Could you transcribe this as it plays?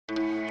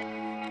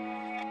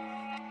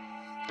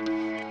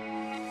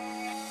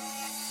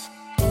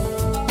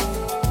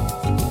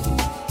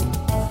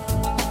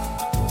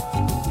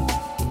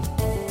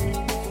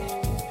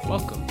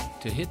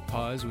Hit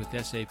Pause with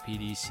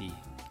SAPDC.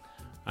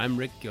 I'm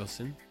Rick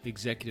Gilson,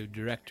 Executive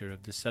Director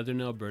of the Southern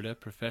Alberta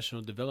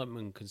Professional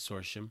Development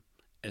Consortium,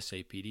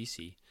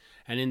 SAPDC,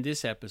 and in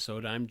this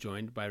episode I'm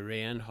joined by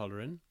Rayanne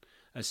Holleran,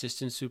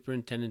 Assistant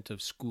Superintendent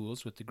of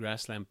Schools with the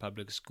Grassland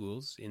Public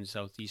Schools in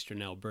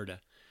southeastern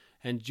Alberta,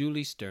 and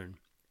Julie Stern,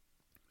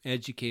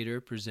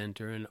 educator,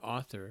 presenter, and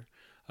author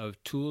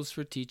of Tools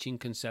for Teaching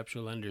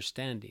Conceptual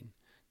Understanding,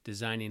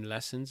 Designing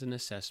Lessons and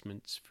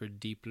Assessments for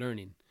Deep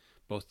Learning,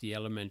 both the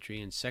elementary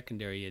and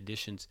secondary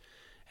editions.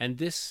 And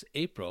this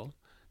April,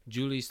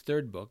 Julie's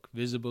third book,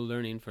 Visible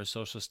Learning for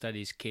Social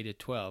Studies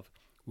K-12,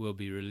 will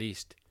be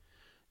released.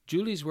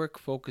 Julie's work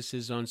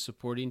focuses on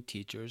supporting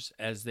teachers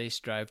as they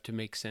strive to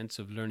make sense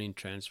of learning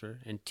transfer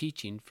and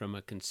teaching from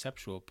a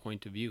conceptual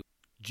point of view.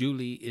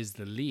 Julie is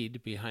the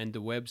lead behind the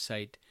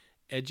website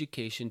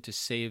Education to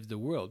Save the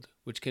World,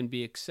 which can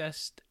be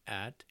accessed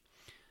at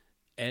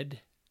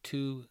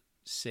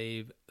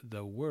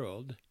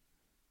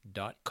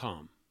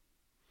edtosavetheworld.com.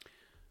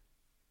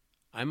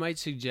 I might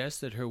suggest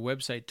that her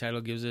website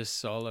title gives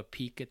us all a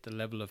peek at the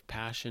level of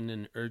passion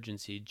and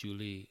urgency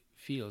Julie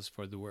feels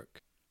for the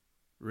work.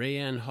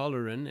 Rayanne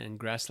Holleran and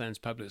Grasslands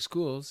Public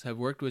Schools have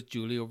worked with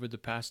Julie over the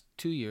past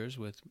 2 years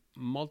with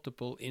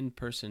multiple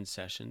in-person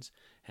sessions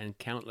and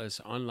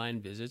countless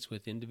online visits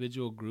with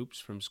individual groups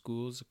from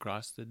schools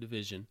across the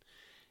division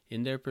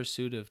in their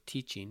pursuit of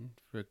teaching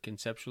for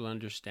conceptual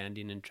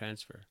understanding and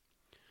transfer.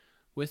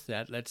 With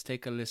that, let's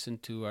take a listen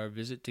to our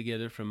visit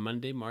together from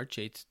Monday, March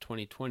 8th,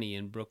 2020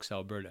 in Brooks,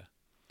 Alberta.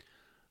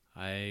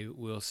 I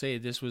will say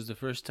this was the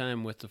first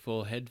time with the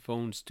full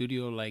headphone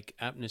studio-like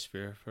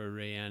atmosphere for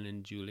Rayanne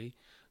and Julie,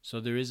 so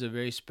there is a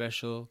very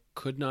special,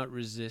 could not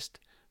resist,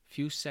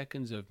 few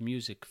seconds of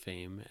music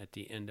fame at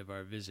the end of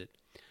our visit.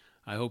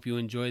 I hope you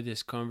enjoy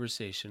this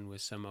conversation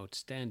with some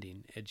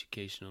outstanding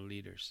educational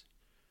leaders.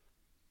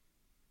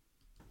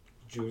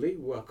 Julie,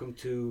 welcome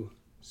to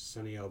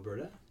sunny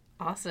Alberta.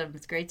 Awesome.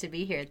 It's great to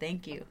be here.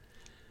 Thank you.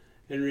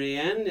 And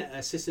Rayanne,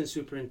 Assistant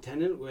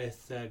Superintendent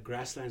with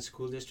Grassland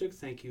School District,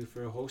 thank you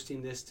for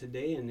hosting this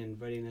today and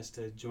inviting us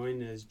to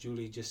join as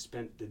Julie just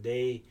spent the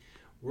day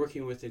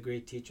working with the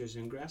great teachers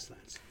in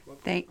Grasslands.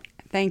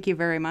 Thank you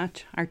very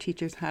much. Our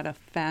teachers had a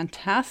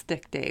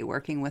fantastic day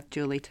working with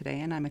Julie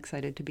today, and I'm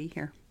excited to be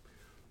here.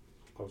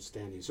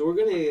 Outstanding. So we're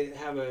going to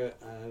have a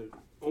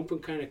open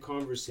kind of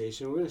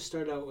conversation. We're going to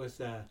start out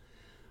with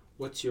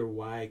what's your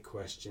why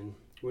question.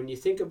 When you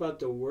think about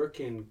the work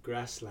in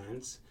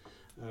Grasslands,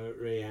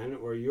 Rayanne,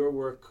 or your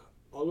work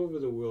all over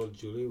the world,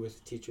 Julie,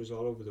 with teachers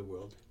all over the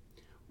world,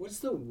 what's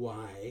the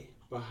why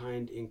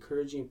behind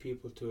encouraging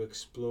people to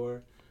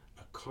explore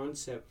a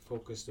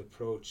concept-focused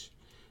approach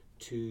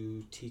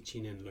to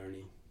teaching and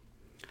learning?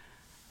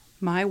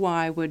 My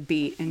why would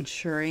be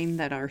ensuring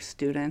that our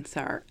students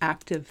are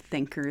active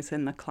thinkers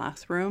in the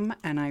classroom,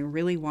 and I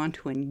really want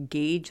to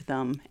engage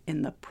them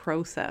in the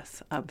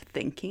process of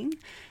thinking.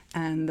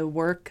 And the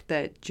work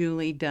that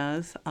Julie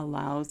does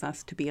allows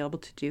us to be able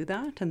to do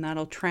that, and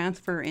that'll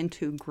transfer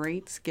into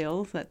great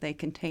skills that they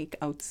can take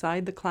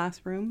outside the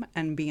classroom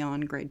and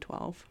beyond grade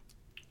 12.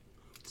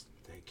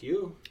 Thank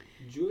you.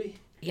 Julie?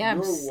 Yeah,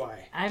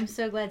 why? I'm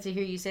so glad to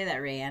hear you say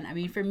that, Rayanne. I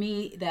mean, for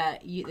me,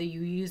 that you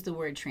use the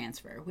word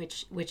transfer,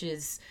 which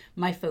is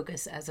my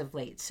focus as of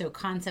late. So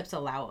concepts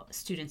allow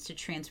students to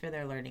transfer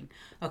their learning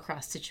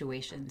across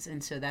situations,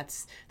 and so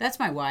that's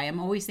my why. I'm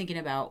always thinking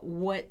about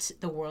what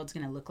the world's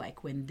going to look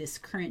like when this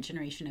current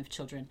generation of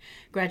children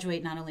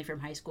graduate, not only from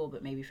high school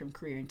but maybe from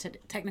career and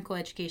technical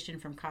education,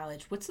 from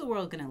college. What's the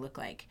world going to look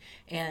like?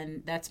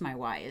 And that's my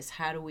why: is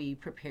how do we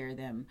prepare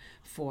them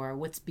for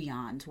what's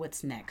beyond,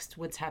 what's next,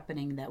 what's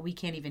happening that we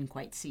can't even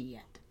quite see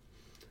yet.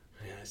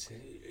 Yes,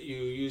 you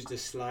used a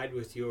slide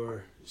with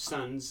your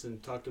sons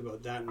and talked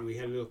about that, and we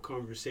had a little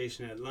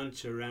conversation at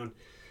lunch around,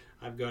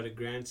 I've got a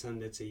grandson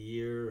that's a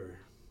year, or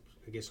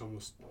I guess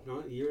almost,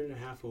 a year and a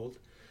half old,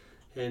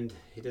 and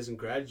he doesn't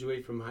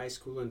graduate from high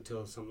school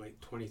until something like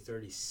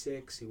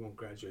 2036. He won't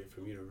graduate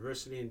from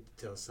university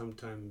until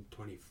sometime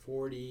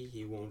 2040.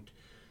 He won't,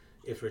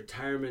 if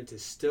retirement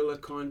is still a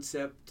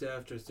concept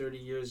after 30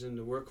 years in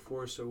the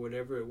workforce or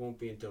whatever, it won't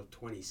be until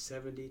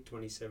 2070,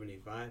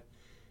 2075.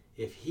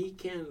 If he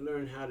can't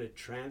learn how to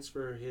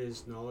transfer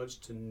his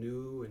knowledge to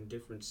new and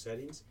different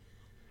settings,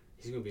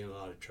 he's going to be in a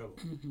lot of trouble.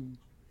 Mm-hmm.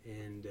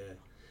 And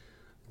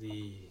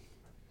the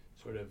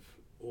sort of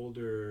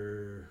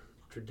older,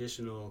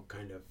 traditional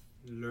kind of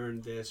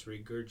learn this,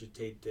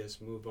 regurgitate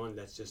this, move on,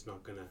 that's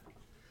not going to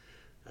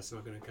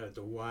cut it.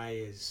 The why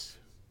is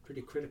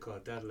pretty critical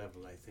at that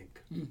level, I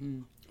think.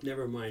 Mm-hmm.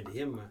 Never mind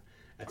him.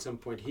 At some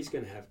point, he's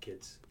going to have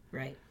kids.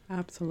 Right.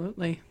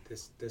 Absolutely.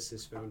 This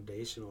is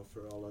foundational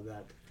for all of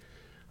that.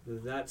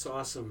 That's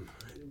awesome.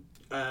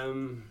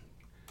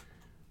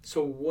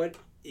 So what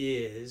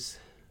is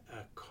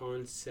a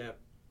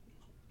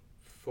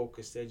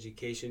concept-focused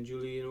education,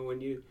 Julie? You know, when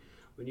you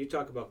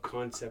talk about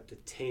concept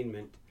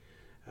attainment,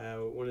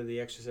 one of the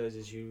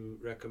exercises you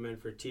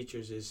recommend for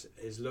teachers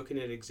is looking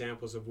at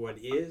examples of what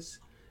is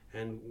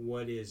and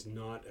what is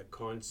not a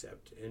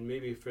concept. And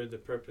maybe for the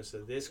purpose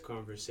of this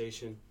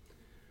conversation,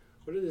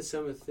 What are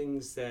some of the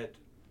things that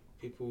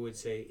people would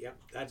say, yep,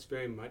 that's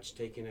very much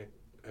taking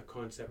a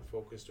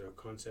concept-focused or a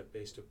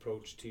concept-based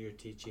approach to your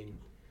teaching?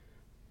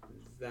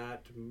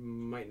 That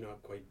might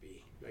not quite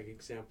be, like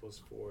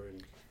examples for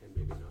and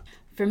maybe not.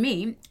 For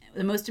me,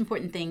 the most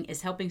important thing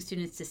is helping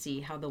students to see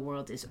how the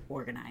world is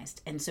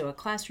organized. And so a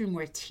classroom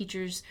where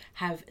teachers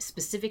have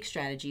specific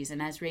strategies,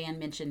 and as Rayanne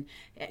mentioned,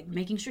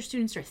 making sure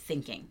students are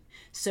thinking.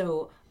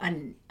 So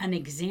an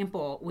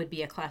example would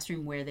be a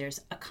classroom where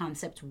there's a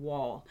concept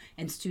wall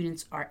and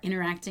students are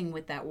interacting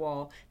with that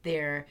wall.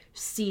 They're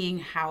seeing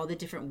how the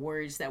different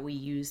words that we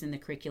use in the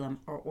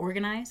curriculum are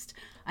organized.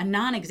 A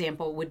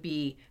non-example would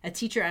be a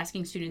teacher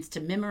asking students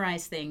to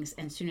memorize things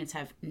and students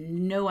have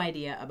no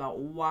idea about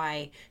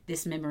why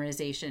this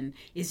memorization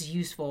is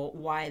useful,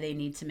 why they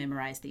need to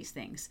memorize these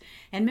things.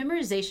 And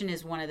memorization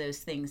is one of those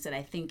things that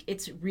I think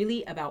it's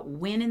really about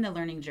when in the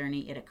learning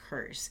journey it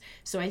occurs.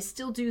 So I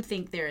still do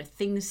think there are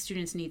things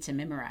students need to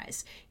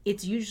memorize.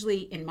 It's usually,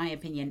 in my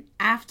opinion,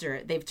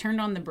 after they've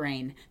turned on the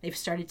brain, they've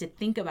started to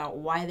think about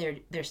why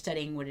they're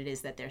studying what it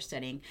is that they're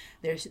studying.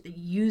 They're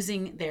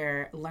using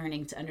their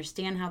learning to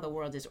understand how the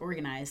world is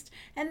organized.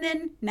 And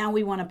then now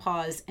we want to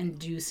pause and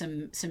do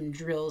some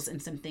drills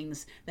and some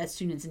things that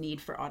students need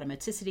for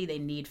automaticity, they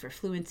need for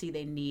fluency,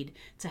 they need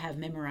to have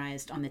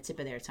memorized on the tip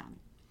of their tongue.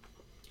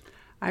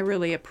 I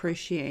really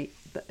appreciate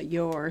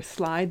your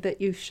slide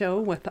that you show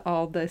with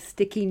all the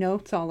sticky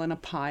notes all in a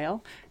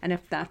pile. And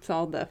if that's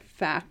all the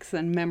facts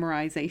and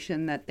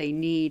memorization that they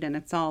need and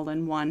it's all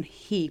in one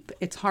heap,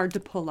 it's hard to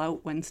pull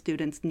out when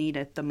students need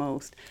it the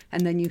most.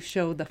 And then you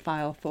show the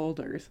file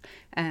folders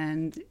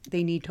and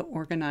they need to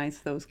organize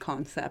those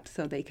concepts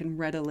so they can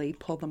readily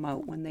pull them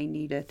out when they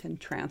need it and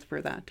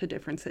transfer that to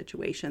different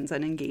situations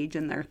and engage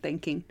in their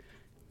thinking.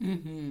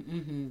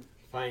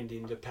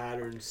 Finding the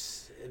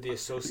patterns, the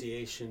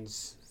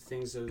associations,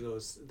 things of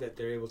those that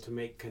they're able to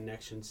make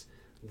connections.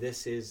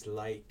 This is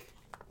like,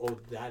 oh,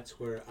 that's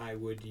where I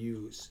would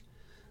use.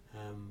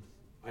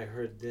 I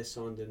heard this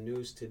on the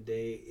news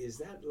today. Is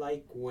that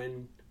like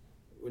when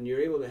you're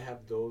able to have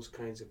those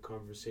kinds of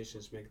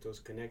conversations, make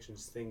those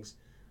connections, things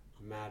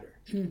matter,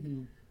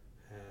 and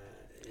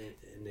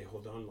they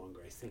hold on longer,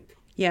 I think.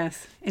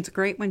 Yes, it's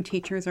great when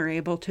teachers are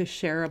able to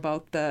share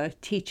about the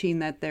teaching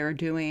that they're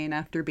doing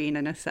after being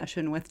in a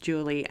session with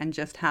Julie and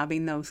just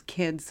having those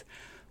kids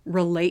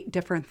relate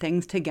different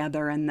things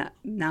together, and that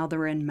now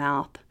they're in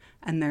math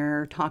and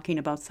they're talking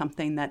about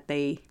something that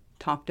they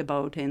talked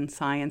about in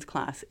science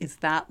class. Is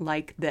that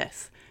like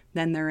this?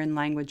 Then they're in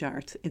language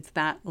arts. Is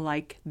that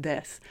like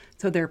this?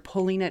 So they're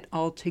pulling it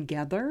all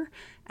together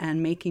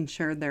and making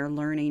sure their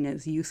learning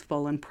is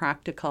useful and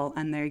practical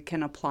and they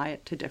can apply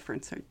it to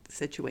different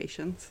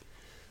situations.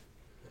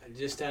 I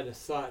just had a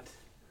thought,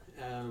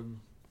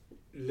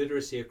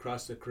 literacy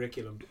across the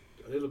curriculum,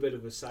 a little bit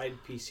of a side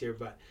piece here,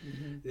 but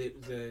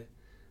the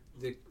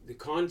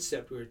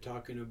concept we were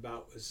talking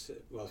about was,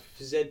 well,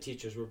 phys ed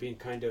teachers were being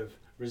kind of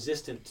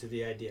resistant to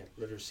the idea,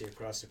 literacy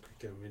across the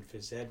curriculum in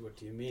phys ed, what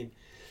do you mean?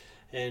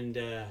 And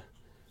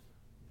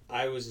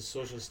I was a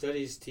social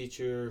studies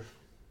teacher,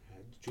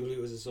 Julie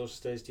was a social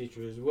studies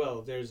teacher as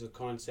well. There's a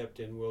concept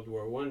in World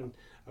War I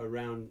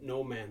around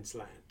no man's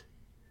land.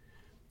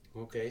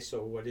 Okay,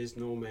 so what is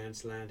no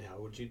man's land? How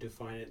would you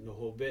define it in the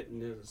whole bit?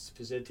 And the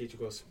phys ed teacher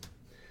goes,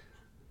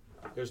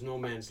 there's no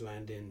man's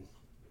land in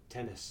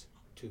tennis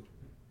too.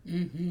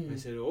 I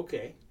said,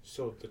 okay,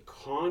 so the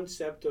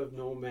concept of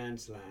no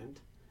man's land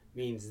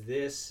means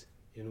this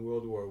in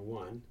World War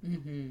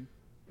I.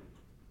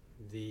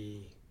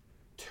 The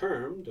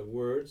term, the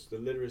words, the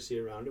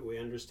literacy around it, we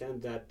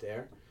understand that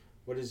there.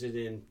 What is it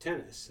in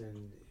tennis?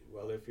 And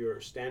well, if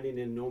you're standing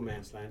in no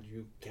man's land,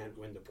 you can't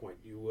win the point.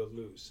 You will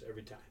lose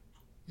every time.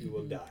 You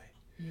will die.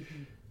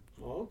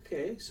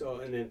 Okay,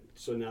 so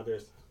now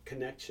there's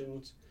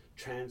connections,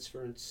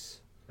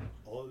 transference,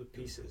 all the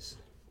pieces.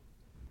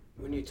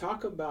 When you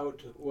talk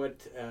about what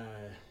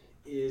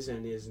is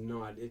and is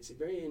not, it's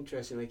very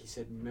interesting. Like you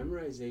said,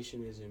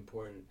 memorization is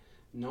important.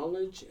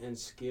 Knowledge and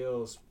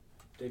skills,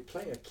 they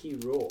play a key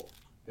role.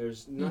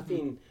 There's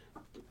nothing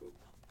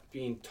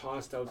being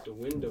tossed out the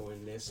window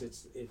in this.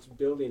 It's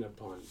building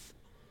upon.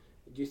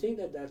 Do you think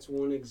that that's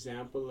one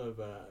example of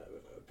a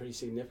pretty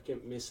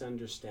significant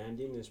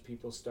misunderstanding as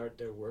people start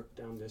their work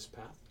down this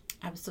path?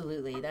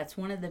 Absolutely. That's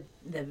one of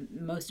the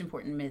most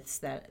important myths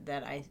that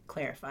I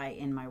clarify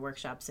in my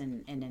workshops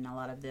and in a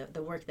lot of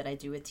the work that I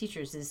do with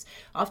teachers is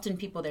often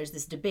there's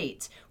this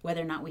debate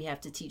whether or not we have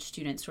to teach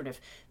students sort of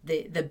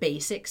the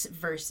basics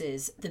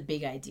versus the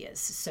big ideas.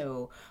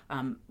 So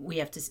we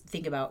have to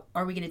think about,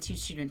 are we going to teach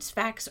students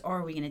facts or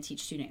are we going to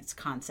teach students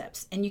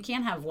concepts? And you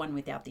can't have one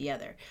without the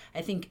other.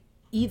 I think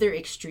either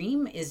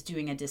extreme is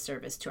doing a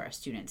disservice to our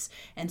students.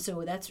 And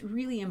so that's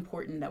really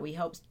important that we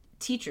help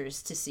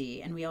teachers to see,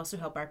 and we also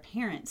help our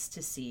parents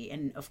to see,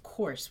 and of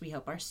course we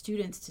help our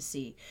students to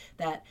see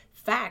that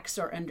facts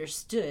are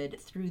understood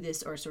through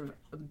this, or sort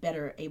of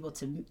better able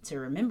to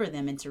remember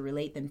them and to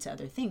relate them to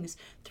other things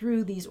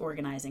through these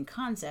organizing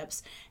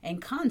concepts.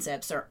 And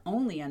concepts are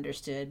only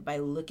understood by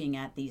looking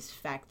at these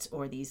facts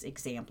or these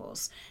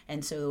examples.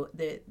 And so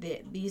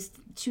these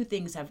two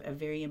things have a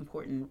very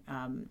important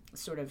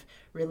sort of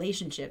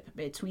relationship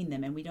between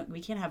them, and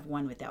we can't have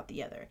one without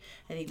the other.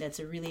 I think that's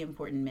a really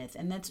important myth,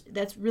 and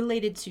that's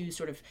related to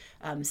sort of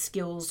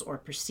skills or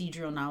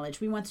procedural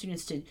knowledge. We want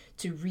students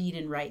to read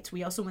and write.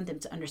 We also want them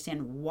to understand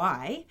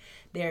why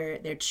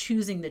they're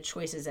choosing the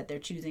choices that they're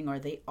choosing, or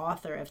the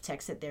author of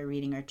text that they're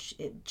reading or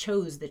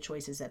chose the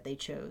choices that they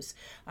chose.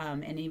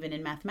 And even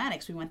in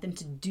mathematics, we want them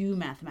to do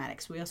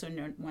mathematics. We also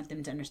want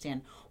them to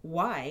understand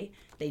why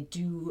they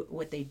do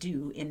what they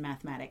do in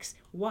mathematics.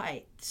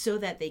 Why? So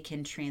that they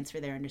can transfer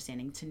their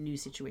understanding to new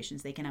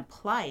situations. They can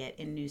apply it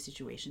in new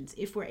situations.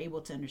 If we're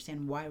able to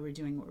understand why we're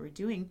doing what we're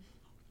doing,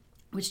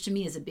 which to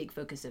me is a big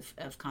focus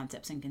of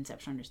concepts and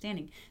conceptual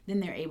understanding, then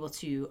they're able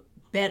to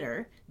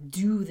better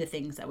do the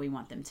things that we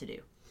want them to do.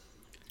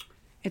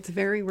 It's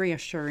very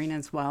reassuring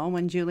as well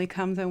when Julie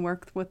comes and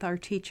works with our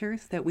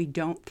teachers that we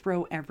don't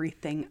throw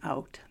everything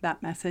out.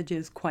 That message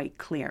is quite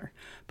clear,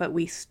 but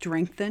we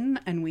strengthen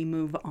and we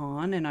move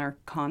on in our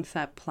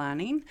concept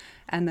planning.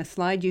 And the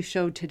slide you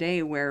showed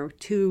today, where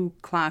two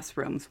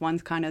classrooms,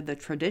 one's kind of the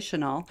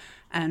traditional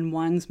and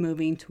one's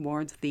moving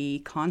towards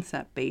the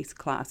concept-based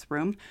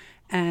classroom.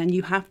 And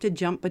you have to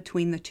jump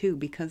between the two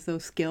because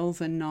those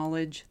skills and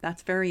knowledge,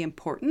 that's very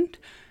important.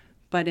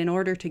 But in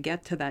order to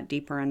get to that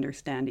deeper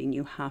understanding,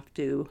 you have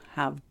to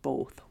have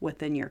both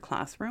within your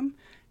classroom.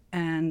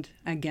 And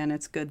again,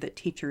 it's good that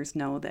teachers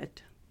know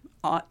that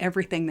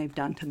everything they've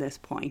done to this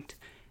point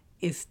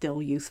is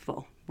still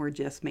useful. We're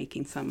just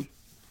making some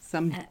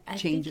I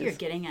changes. think you're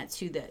getting at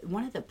too that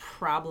one of the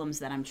problems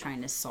that I'm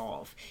trying to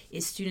solve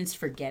is students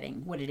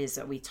forgetting what it is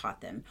that we taught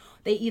them.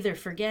 They either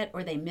forget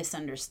or they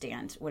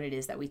misunderstand what it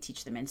is that we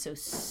teach them. And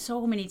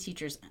so many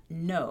teachers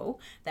know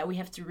that we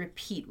have to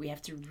repeat, we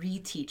have to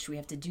reteach, we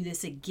have to do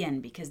this again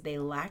because they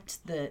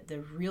lacked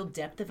the real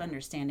depth of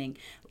understanding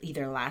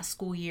either last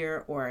school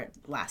year or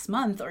last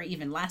month or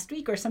even last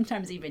week or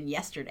sometimes even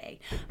yesterday.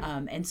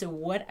 And so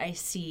what I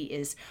see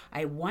is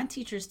I want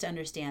teachers to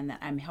understand that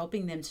I'm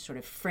helping them to sort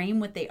of frame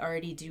what they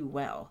already do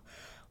well.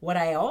 What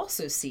I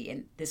also see,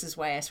 and this is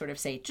why I sort of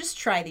say, just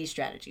try these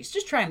strategies,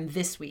 just try them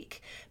this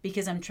week,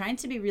 because I'm trying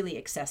to be really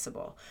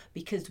accessible.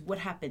 Because what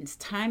happens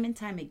time and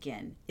time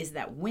again is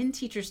that when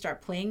teachers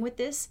start playing with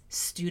this,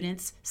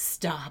 students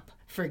stop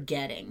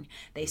forgetting.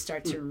 They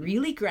start to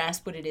really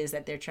grasp what it is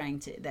that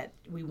that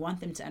we want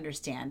them to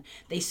understand.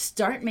 They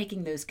start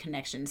making those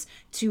connections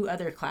to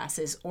other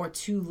classes or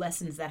to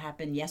lessons that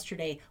happened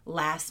yesterday,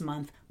 last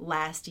month,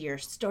 last year.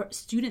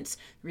 Students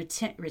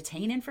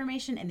retain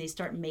information and they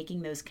start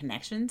making those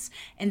connections.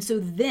 And so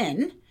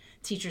then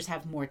teachers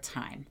have more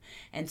time.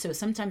 And so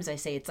sometimes I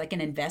say it's like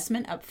an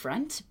investment up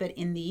front, but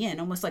in the end,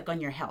 almost like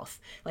on your health.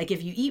 Like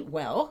if you eat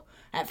well,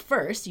 at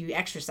first you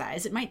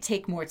exercise, it might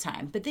take more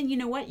time, but then you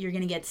know what? You're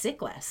going to get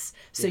sick less.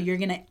 So you're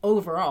going to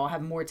overall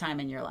have more time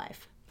in your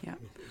life. Yeah.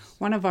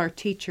 One of our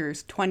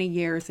teachers 20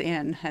 years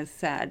in has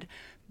said,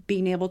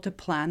 being able to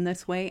plan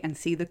this way and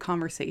see the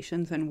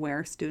conversations and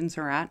where students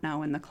are at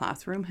now in the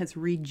classroom has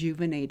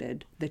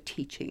rejuvenated the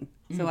teaching.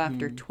 So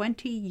after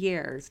 20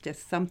 years,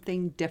 just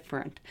something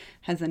different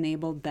has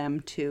enabled them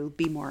to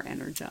be more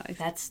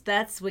energized.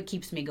 That's what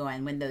keeps me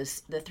going when the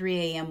 3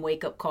 a.m.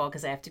 wake up call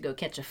because I have to go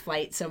catch a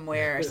flight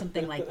somewhere or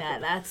something like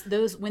that.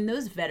 That's when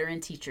those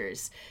veteran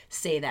teachers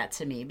say that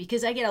to me,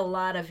 because I get a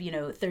lot of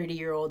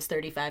 30-year-olds,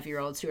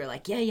 35-year-olds who are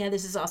like, yeah,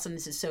 this is awesome,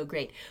 this is so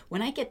great.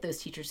 When I get those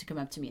teachers to come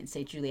up to me and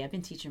say, Julie, I've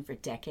been teaching for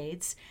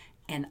decades,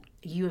 and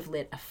you have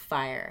lit a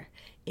fire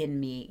in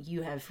me.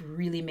 You have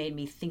really made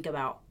me think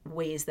about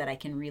ways that I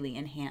can really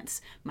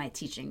enhance my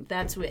teaching.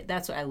 That's what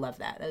I love.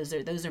 That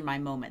those are my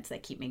moments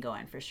that keep me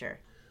going for sure.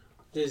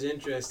 It is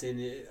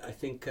interesting. I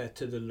think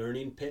to the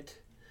learning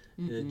pit,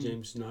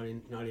 James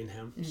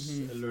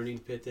Nottingham's learning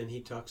pit, and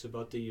he talks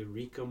about the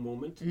eureka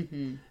moment,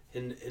 and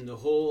the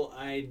whole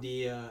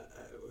idea,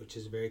 which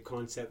is very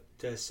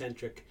concept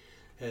centric.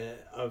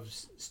 Of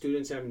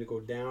students having to go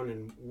down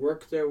and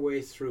work their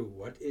way through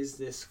what is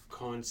this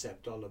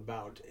concept all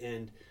about.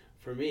 And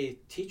for me,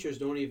 teachers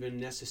don't even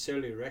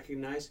necessarily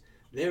recognize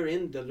they're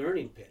in the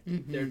learning pit.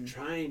 They're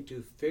trying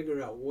to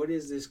figure out what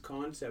is this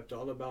concept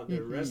all about.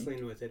 They're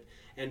wrestling with it.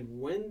 And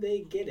when they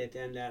get it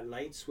and that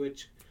light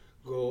switch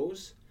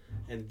goes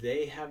and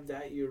they have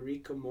that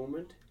eureka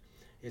moment,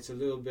 it's a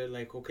little bit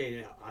like,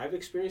 okay, now I've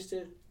experienced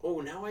it. Oh,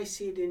 now I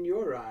see it in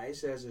your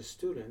eyes as a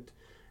student.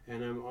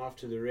 And I'm off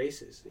to the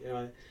races.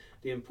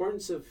 The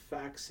importance of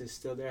facts is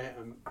still there.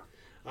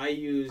 I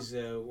use,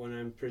 when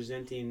I'm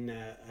presenting,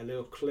 a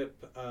little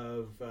clip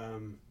of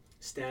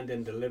Stand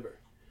and Deliver.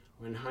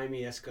 When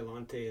Jaime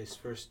Escalante is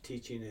first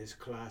teaching his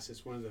class,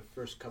 it's one of the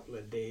first couple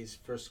of days,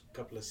 first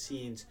couple of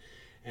scenes,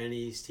 and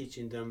he's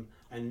teaching them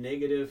a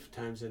negative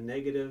times a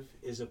negative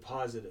is a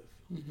positive.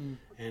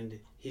 And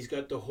he's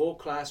got the whole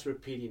class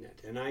repeating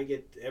it, and I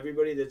get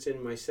everybody that's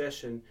in my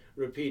session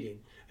repeating.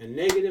 A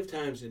negative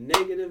times a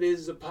negative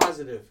is a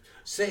positive.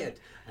 Say it.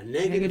 A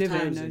negative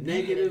times a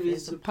negative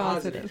is a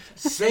positive.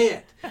 Say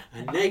it.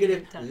 A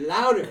negative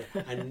louder.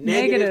 A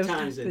negative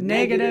times a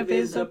negative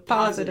is a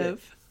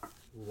positive.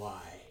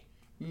 Why?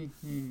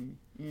 And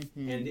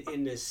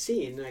in the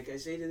scene, like I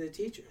say to the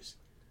teachers,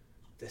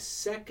 the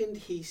second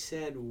he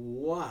said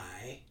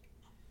why,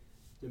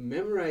 the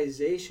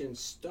memorization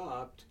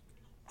stopped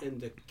and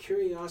the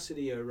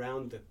curiosity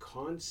around the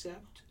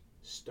concept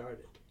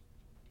started.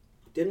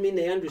 Didn't mean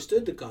they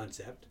understood the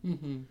concept.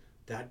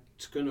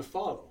 That's going to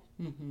follow.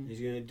 He's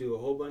going to do a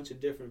whole bunch of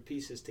different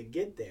pieces to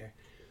get there.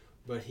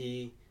 But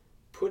he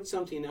put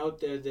something out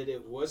there that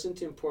it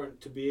wasn't important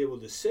to be able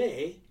to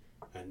say,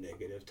 a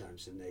negative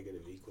times a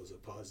negative equals a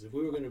positive.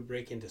 We were going to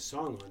break into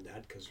song on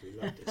that because we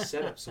love the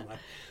setup so much.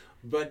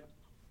 But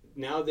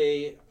now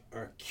they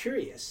are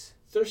curious,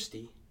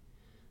 thirsty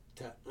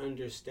to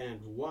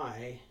understand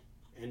why,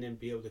 and then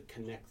be able to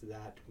connect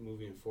that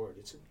moving forward.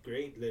 It's a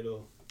great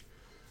little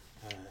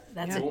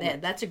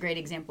That's a great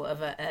example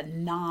of a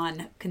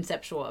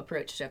non-conceptual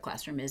approach to a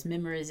classroom is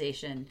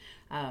memorization,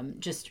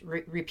 just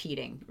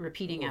repeating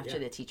after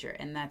the teacher.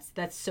 And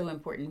that's so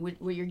important.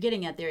 What you're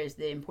getting at there is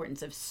the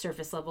importance of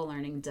surface level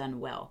learning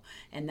done well.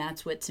 And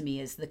that's what to me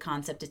is the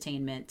concept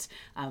attainment,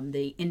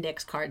 the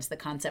index cards, the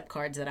concept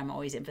cards that I'm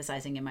always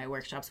emphasizing in my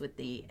workshops with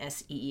the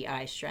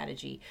SEEI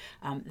strategy.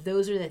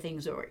 Those are the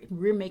things that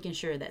we're making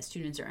sure that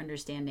students are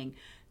understanding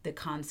the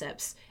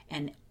concepts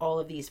and all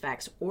of these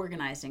facts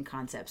organized in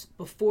concepts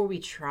before we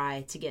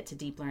try to get to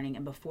deep learning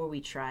and before we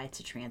try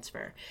to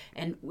transfer.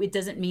 And it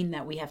doesn't mean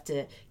that we have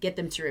to get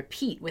them to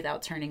repeat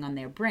without turning on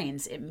their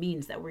brains. It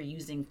means that we're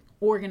using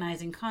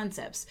organizing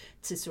concepts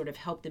to sort of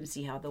help them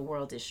see how the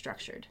world is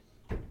structured.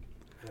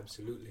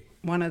 Absolutely.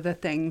 One of the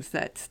things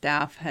that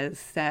staff has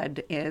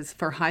said is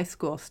for high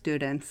school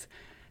students,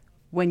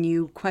 when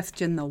you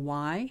question the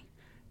why,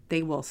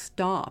 they will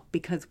stop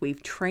because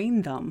we've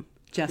trained them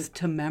just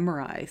to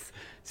memorize.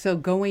 So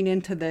going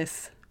into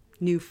this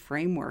new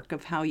framework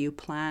of how you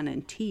plan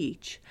and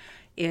teach,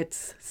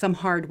 it's some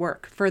hard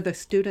work for the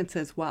students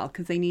as well,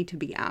 because they need to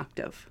be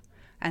active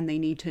and they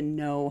need to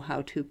know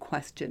how to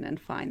question and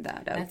find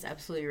that out. That's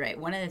absolutely right.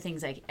 One of the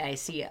things I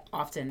see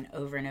often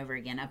over and over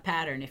again, a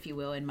pattern, if you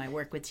will, in my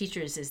work with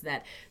teachers is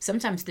that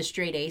sometimes the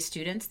straight A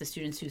students, the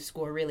students who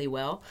score really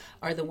well,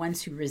 are the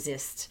ones who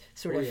resist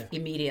sort of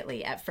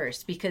immediately at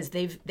first because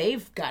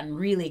they've gotten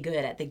really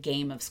good at the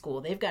game of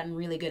school. They've gotten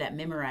really good at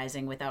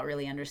memorizing without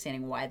really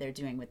understanding why they're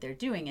doing what they're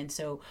doing. And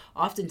so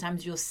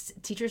oftentimes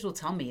teachers will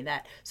tell me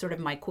that sort of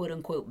my quote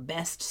unquote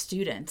best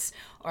students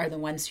are the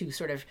ones who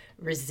sort of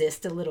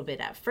resist a little bit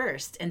at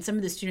first. And some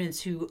of the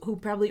students who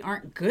probably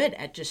aren't good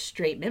at just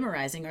straight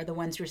memorizing are the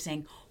ones who are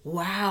saying,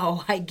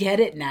 wow, I get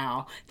it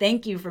now.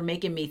 Thank you for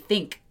making me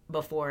think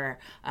before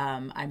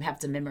I have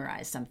to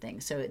memorize something.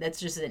 So that's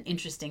just an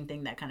interesting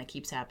thing that kind of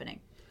keeps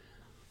happening.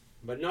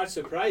 But not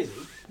surprising.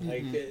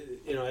 Like,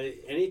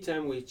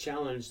 anytime we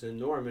challenge the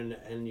norm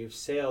and you've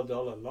sailed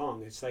all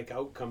along, it's like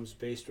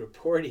outcomes-based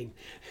reporting.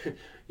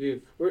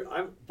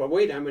 But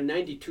wait, I'm a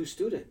 92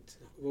 student.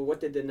 Well,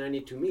 what did the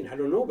 92 mean? I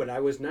don't know, but I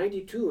was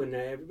 92 and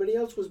everybody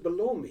else was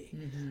below me.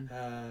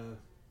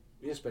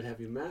 Yes, but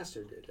have you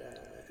mastered it?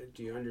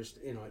 Do you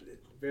understand?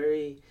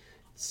 Very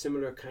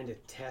similar kind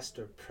of test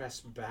or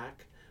press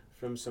back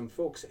from some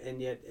folks. And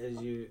yet,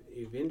 as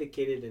you've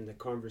indicated and the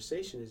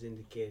conversation has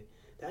indicated,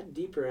 that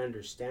deeper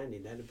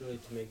understanding, that ability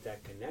to make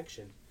that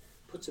connection,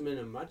 puts them in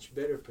a much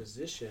better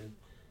position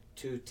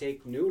to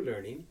take new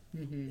learning.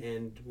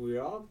 And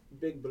we're all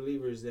big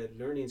believers that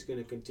learning is going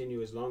to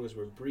continue as long as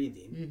we're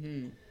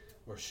breathing,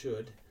 or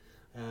should.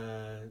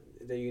 That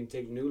you can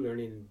take new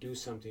learning and do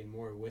something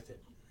more with it.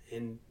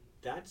 And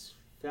that's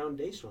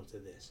foundational to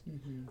this.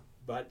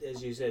 But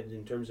as you said,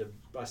 in terms of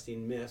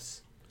busting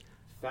myths,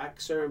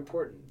 facts are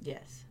important.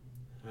 Yes.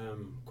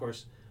 Of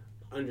course,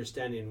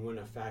 understanding when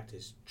a fact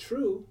is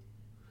true,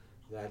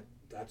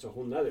 that's a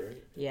whole nother.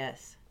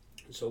 Yes.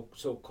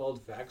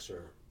 So-called facts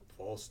are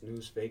false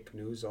news, fake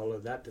news, all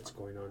of that's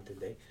going on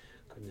today.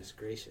 Goodness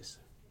gracious.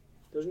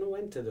 There's no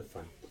end to the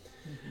fun.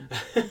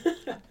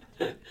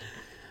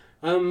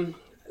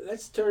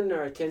 Let's turn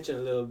our attention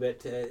a little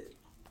bit to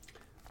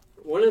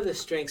one of the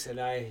strengths that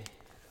I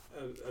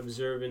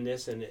observe in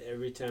this, and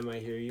every time I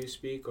hear you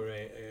speak or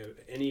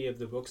any of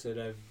the books that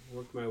I've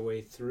worked my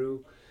way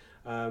through,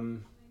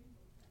 the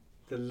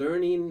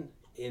learning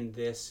in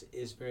this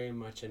is very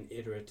much an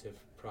iterative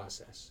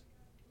process.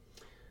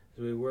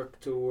 We work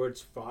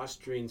towards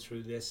fostering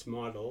through this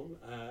model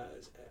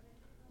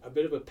a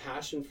bit of a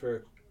passion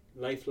for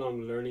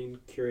lifelong learning,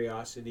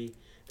 curiosity,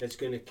 that's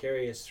going to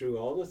carry us through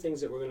all the things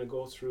that we're going to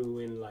go through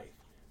in life.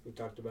 We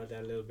talked about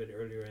that a little bit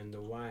earlier in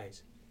the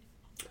whys.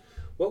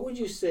 What would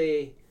you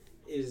say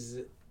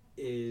is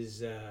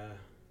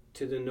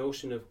to the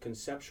notion of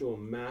conceptual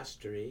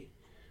mastery,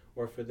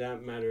 or for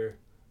that matter,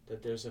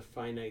 that there's a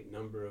finite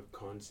number of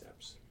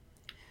concepts?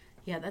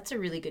 Yeah, that's a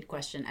really good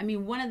question. I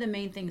mean, one of the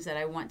main things that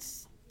I want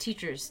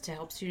teachers to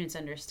help students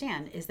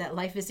understand is that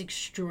life is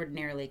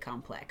extraordinarily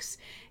complex.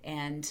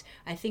 And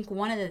I think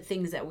one of the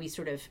things that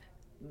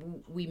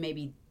we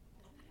maybe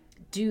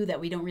do that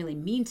we don't really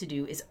mean to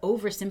do is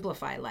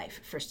oversimplify life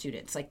for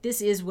students. Like,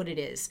 this is what it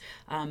is,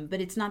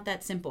 but it's not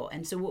that simple.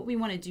 And so what we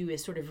want to do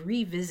is sort of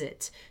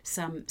revisit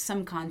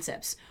some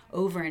concepts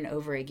over and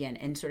over again,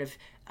 and sort of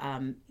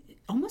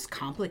almost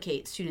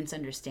complicate students'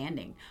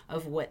 understanding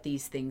of what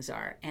these things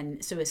are.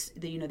 And so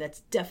that's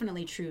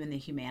definitely true in the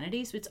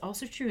humanities, but it's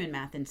also true in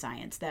math and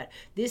science, that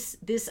this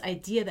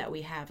idea that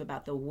we have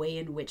about the way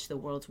in which the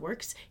world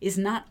works is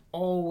not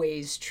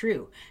always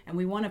true. And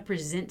we want to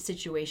present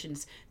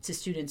situations to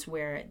students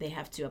where they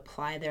have to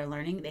apply their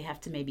learning. They have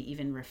to maybe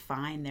even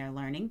refine their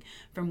learning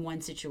from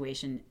one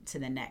situation to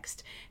the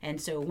next. And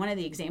so one of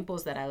the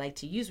examples that I like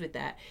to use with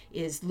that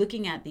is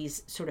looking at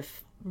these sort of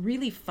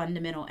really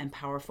fundamental and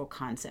powerful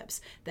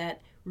concepts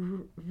that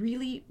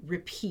really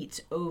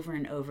repeat over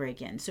and over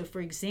again. So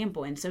for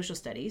example, in social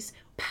studies,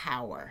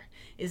 power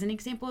is an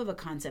example of a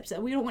concept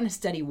that we don't want to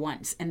study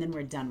once and then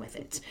we're done with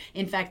it.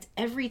 In fact,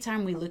 every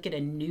time we look at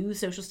a new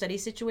social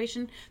studies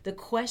situation, the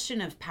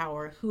question of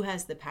power, who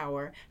has the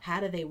power, how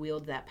do they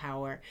wield that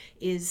power,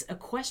 is a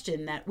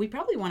question that we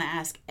probably want to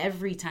ask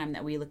every time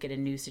that we look at a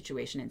new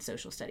situation in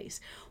social studies.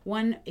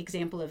 One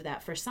example of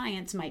that for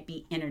science might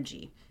be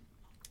energy.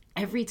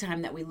 Every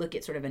time that we look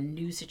at sort of a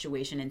new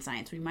situation in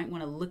science, we might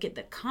want to look at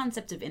the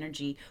concept of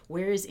energy.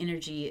 Where is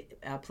energy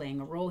playing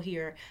a role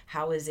here?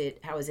 How is it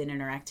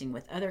interacting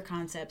with other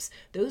concepts?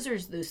 Those are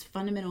those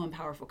fundamental and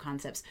powerful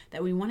concepts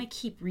that we want to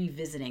keep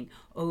revisiting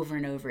over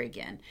and over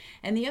again.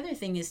 And the other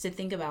thing is to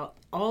think about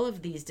all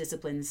of these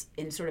disciplines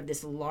in sort of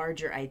this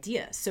larger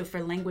idea. So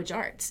for language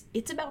arts,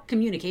 it's about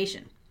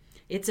communication.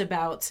 It's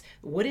about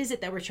what is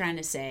it that we're trying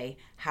to say,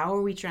 how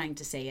are we trying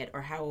to say it,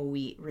 or how are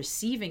we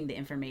receiving the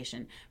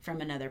information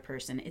from another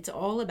person. It's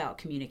all about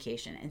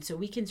communication. And so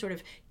we can sort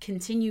of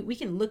we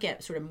can look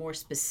at sort of more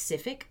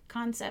specific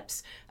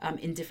concepts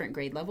in different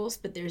grade levels,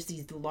 but there's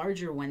these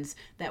larger ones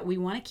that we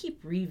want to keep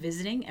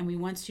revisiting, and we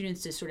want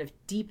students to sort of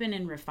deepen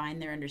and refine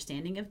their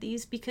understanding of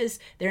these, because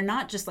they're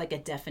not just like a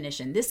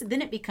definition.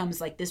 Then it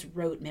becomes like this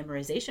rote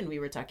memorization we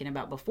were talking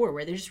about before,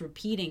 where they're just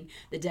repeating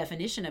the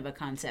definition of a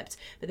concept,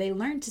 but they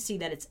learn to see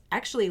that it's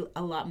actually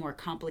a lot more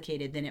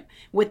complicated than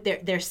with their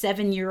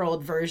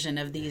 7-year-old version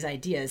of these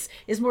ideas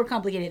is more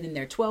complicated than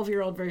their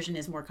 12-year-old version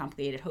is more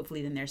complicated,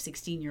 hopefully, than their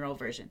 16-year-old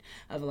version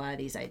of a lot of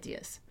these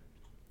ideas.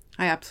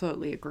 I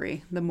absolutely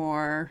agree. The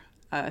more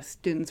a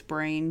student's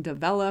brain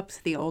develops,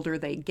 the older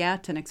they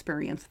get and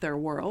experience their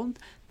world,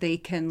 they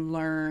can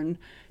learn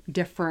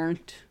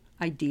different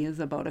ideas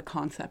about a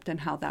concept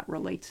and how that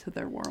relates to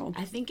their world.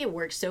 I think it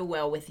works so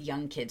well with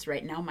young kids.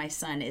 Right now, my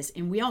son is,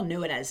 and we all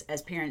know it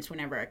as parents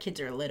whenever our kids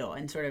are little,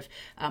 and sort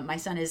of my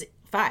son is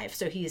 5,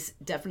 so he's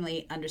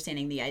definitely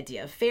understanding the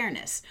idea of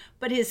fairness.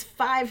 But his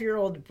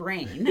 5-year-old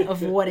brain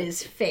of what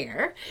is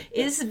fair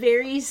is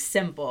very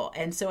simple.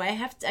 And so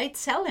I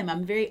tell him,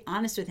 I'm very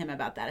honest with him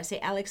about that. I say,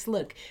 Alex,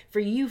 look, for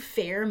you,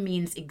 fair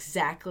means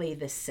exactly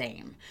the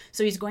same.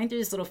 So he's going through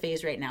this little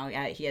phase right now.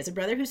 He has a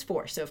brother who's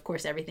 4, so of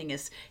course everything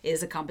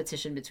is a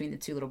competition between the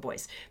 2 little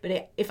boys.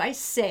 But if I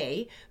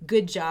say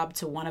good job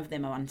to one of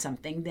them on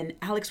something, then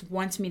Alex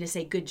wants me to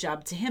say good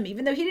job to him,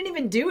 even though he didn't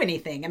even do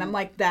anything. And I'm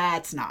like,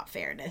 that's not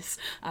fairness.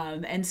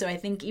 And so I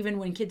think even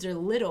when kids are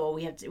little,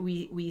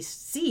 we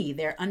see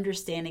their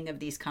understanding of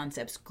these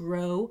concepts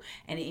grow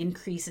and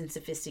increase in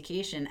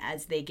sophistication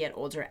as they get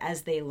older,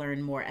 as they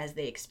learn more, as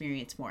they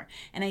experience more.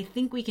 And I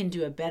think we can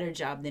do a better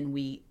job than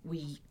we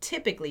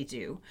typically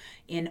do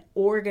in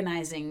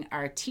organizing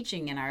our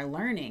teaching and our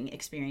learning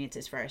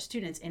experiences for our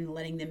students and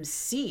letting them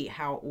see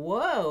how,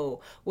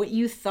 whoa, what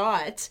you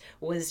thought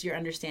was your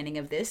understanding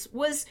of this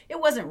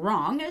wasn't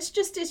wrong. It's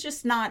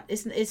just not,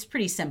 it's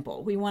pretty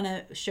simple. We want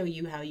to show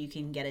you how you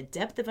can get a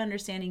depth of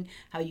understanding,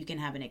 how you can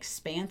have an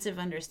expansive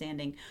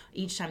understanding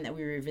each time that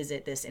we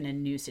revisit this in a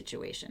new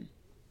situation.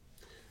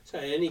 So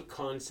any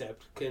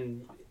concept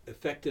can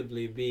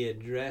effectively be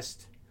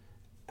addressed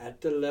at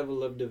the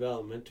level of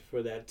development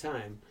for that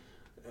time.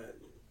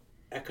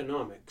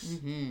 Economics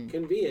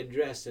can be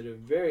addressed at a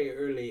very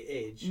early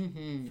age.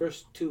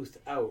 First tooth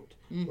out,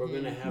 we're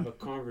going to have a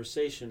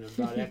conversation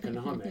about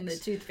economics.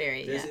 The tooth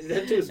fairy, yeah.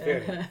 The tooth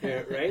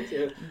fairy,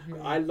 right?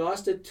 I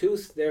lost a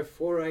tooth,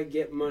 therefore I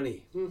get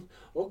money.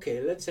 Okay,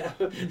 let's have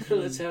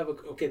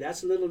okay,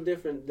 that's a little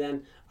different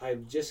than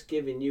I've just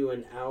given you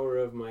an hour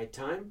of my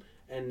time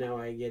and now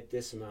I get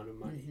this amount of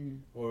money,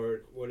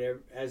 or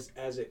whatever, as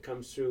it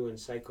comes through and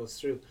cycles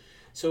through.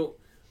 So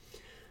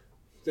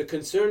the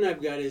concern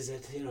I've got is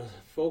that,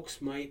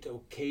 folks might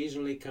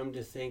occasionally come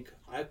to think,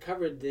 I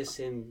covered this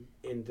in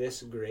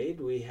this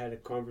grade. We had a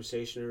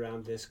conversation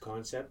around this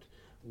concept.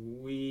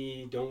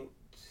 We don't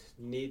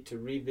need to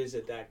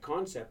revisit that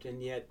concept,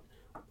 and yet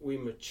we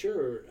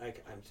mature.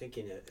 I'm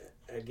thinking,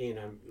 again,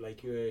 I'm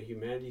like you, a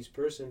humanities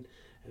person,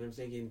 and I'm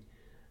thinking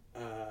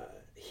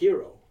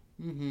hero,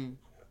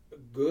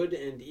 good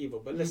and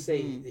evil. But let's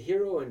say the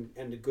hero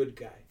and the good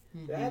guy.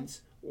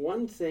 That's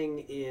one thing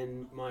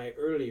in my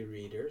early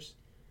readers.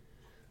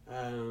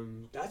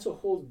 That's a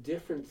whole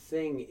different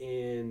thing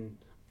in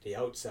The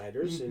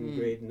Outsiders in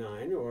grade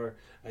 9, or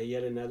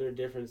yet another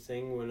different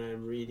thing when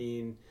I'm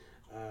reading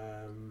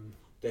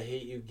The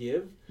Hate You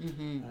Give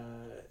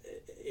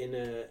in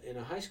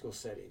a high school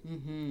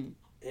setting.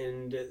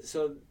 And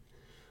so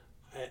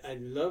I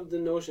love the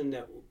notion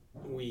that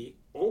we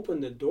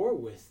open the door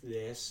with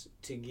this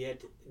to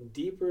get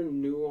deeper,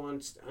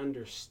 nuanced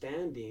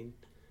understanding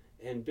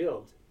and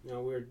build. Now,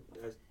 we were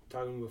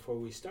talking before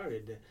we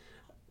started,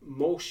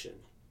 motion.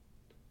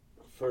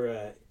 For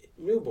a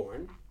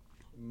newborn,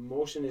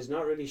 motion is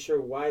not really sure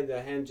why the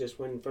hand just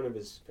went in front of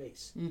his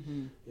face.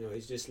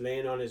 He's just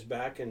laying on his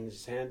back and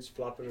his hand's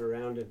flopping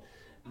around, and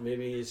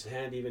maybe his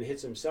hand even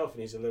hits himself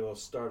and he's a little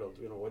startled.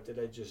 What did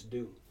I just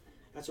do?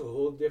 That's a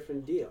whole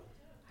different deal.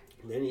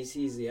 And then he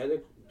sees the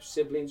other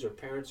siblings or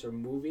parents are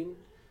moving.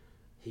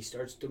 He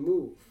starts to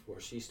move, or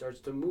she starts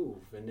to move,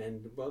 and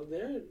then, well,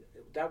 there,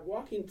 that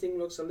walking thing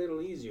looks a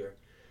little easier.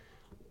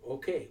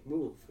 Okay,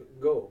 move,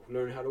 go,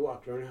 learn how to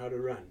walk, learn how to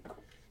run.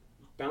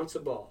 Bounce a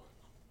ball.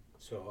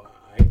 So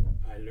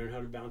I learned how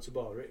to bounce a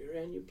ball.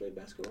 Rand, you play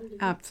basketball? Did you?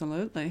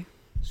 Absolutely.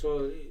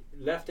 So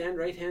left hand,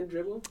 right hand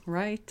dribble?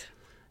 Right.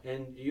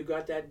 And you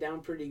got that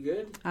down pretty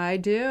good? I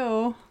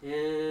do.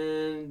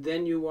 And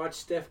then you watch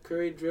Steph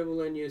Curry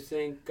dribble and you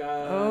think...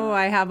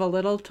 I have a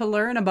little to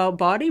learn about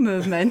body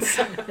movements.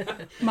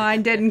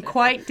 Mine didn't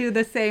quite do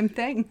the same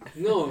thing.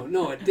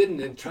 No, it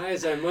didn't. And try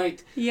as I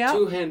might, Yep.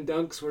 two-hand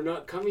dunks were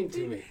not coming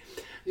to me.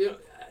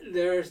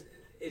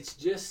 It's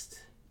just...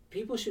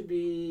 People should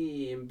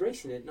be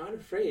embracing it, not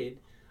afraid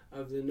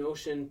of the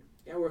notion,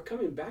 we're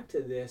coming back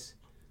to this,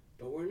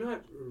 but we're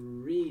not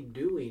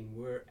redoing,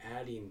 we're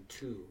adding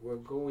to. We're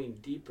going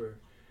deeper,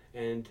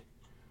 and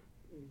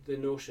the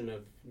notion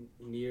of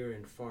near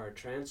and far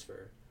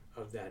transfer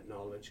of that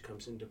knowledge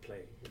comes into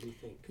play. What do you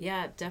think?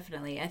 Yeah,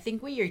 definitely. I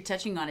think what you're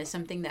touching on is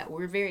something that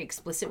we're very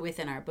explicit with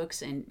in our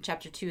books, and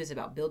chapter 2 is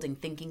about building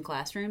thinking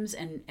classrooms,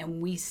 and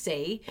we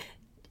say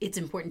it's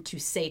important to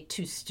say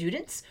to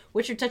students.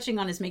 What you're touching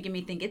on is making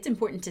me think it's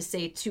important to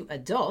say to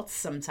adults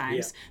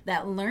sometimes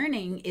that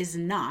learning is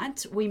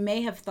not, we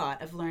may have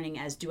thought of learning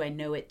as, do I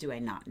know it, do I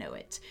not know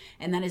it?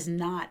 And that is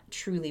not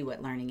truly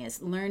what learning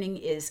is. Learning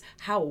is,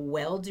 how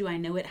well do I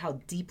know it? How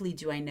deeply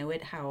do I know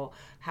it? How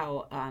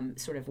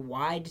sort of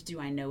wide do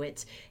I know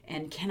it?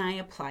 And can I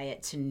apply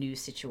it to new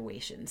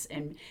situations?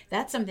 And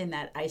that's something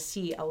that I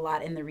see a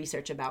lot in the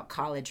research about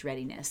college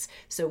readiness.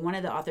 So one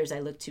of the authors I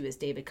look to is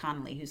David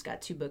Connolly, who's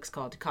got 2 books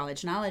called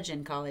College Knowledge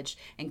and College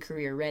and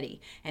Career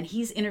Ready. And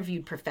he's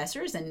interviewed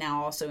professors, and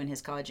now also in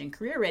his College and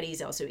Career Ready,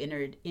 he's also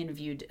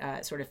interviewed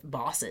sort of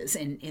bosses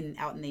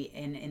out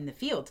in the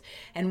field.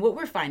 And what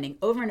we're finding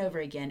over and over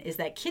again is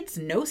that kids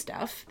know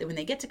stuff, that when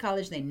they get to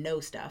college, they know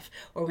stuff,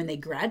 or when they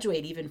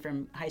graduate even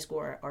from high school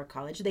or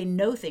college, they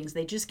know things,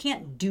 they just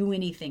can't do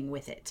anything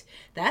with it.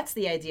 That's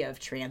the idea of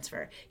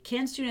transfer.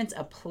 Can students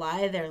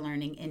apply their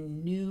learning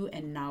in new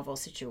and novel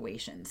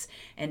situations?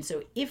 And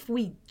so if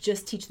we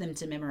just teach them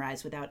to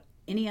memorize without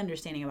any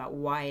understanding about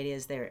why it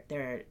is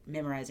they're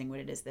memorizing what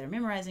it is they're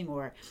memorizing,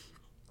 or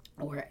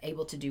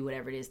able to do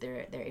whatever it is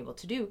they're able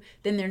to do,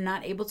 then they're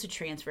not able to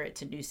transfer it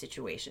to new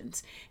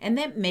situations. And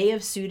that may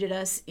have suited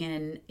us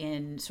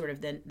in sort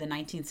of the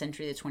 19th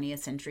century, the 20th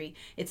century.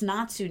 It's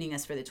not suiting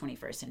us for the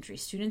 21st century.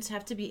 Students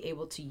have to be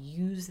able to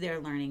use their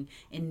learning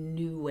in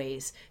new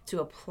ways, to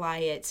apply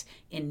it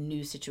in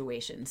new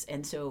situations.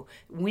 And so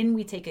when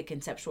we take a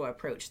conceptual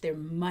approach, they're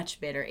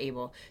much better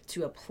able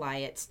to apply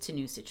it to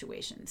new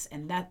situations.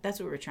 And that's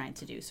what we're trying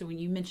to do. So when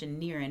you mention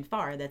near and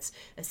far, that's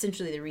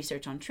essentially the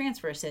research on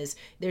transfer says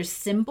there's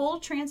simple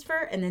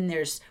transfer and then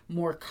there's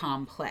more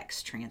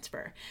complex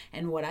transfer.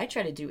 And what I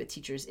try to do with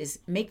teachers is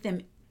make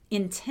them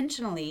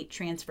intentionally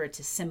transfer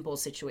to simple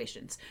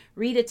situations.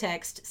 Read a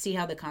text, see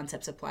how the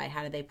concepts apply,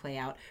 how do they play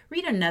out.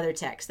 Read another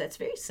text that's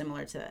very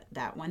similar to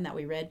that one that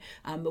we read,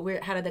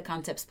 but how do the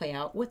concepts play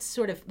out? What's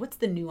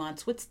the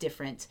nuance? What's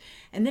different?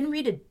 And then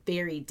read a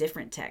very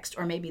different text,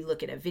 or maybe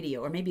look at a video,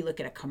 or maybe look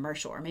at a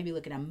commercial, or maybe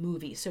look at a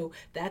movie. So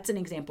that's an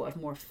example of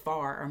more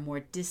far or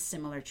more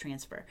dissimilar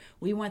transfer.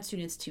 We want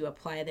students to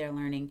apply their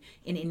learning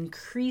in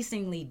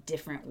increasingly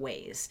different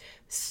ways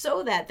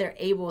so that they're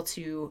able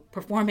to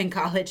perform in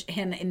college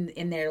and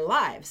in their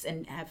lives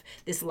and have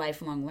this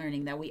lifelong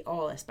learning that we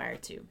all aspire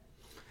to.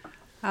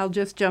 I'll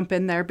just jump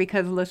in there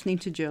because listening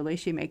to Julie,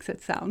 she makes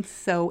it sound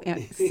so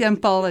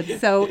simple and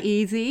so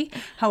easy.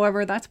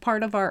 However, that's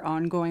part of our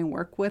ongoing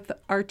work with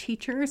our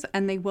teachers,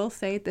 and they will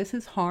say this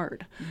is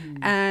hard.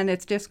 And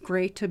it's just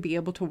great to be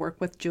able to work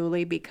with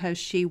Julie because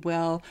she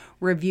will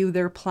review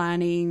their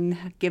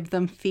planning, give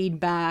them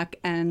feedback,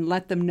 and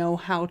let them know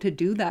how to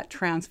do that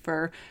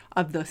transfer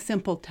of the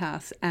simple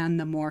tasks and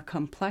the more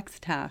complex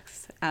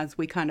tasks as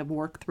we kind of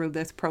work through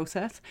this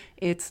process.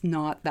 It's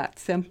not that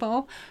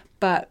simple.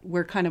 but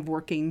we're kind of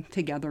working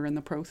together in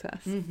the process.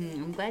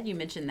 I'm glad you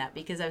mentioned that,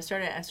 because I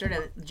started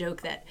a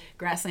joke that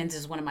Grasslands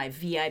is one of my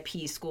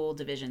VIP school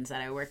divisions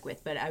that I work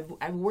with, but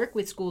I work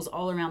with schools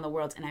all around the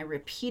world, and I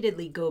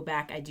repeatedly go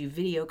back. I do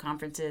video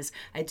conferences.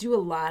 I do a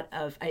lot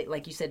of,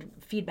 like you said,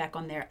 feedback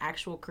on their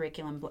actual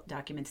curriculum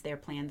documents, their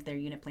plans, their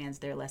unit plans,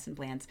 their lesson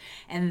plans,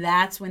 and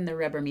that's when the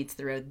rubber meets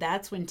the road.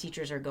 That's when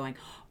teachers are going,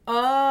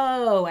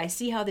 oh, I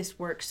see how this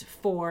works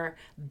for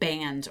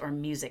band or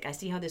music. I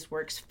see how this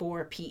works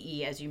for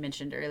PE, as you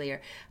mentioned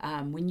earlier.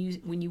 When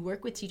you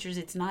work with teachers,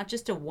 it's not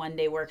just a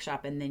one-day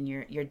workshop and then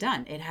you're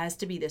done. It has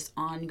to be this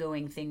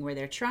ongoing thing where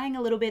they're trying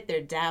a little bit,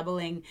 they're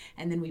dabbling,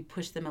 and then we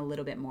push them a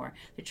little bit more.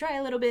 They try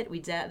a little bit,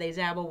 they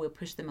dabble, we'll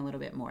push them a little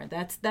bit more.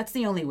 That's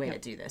the only way to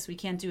do this. We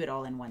can't do it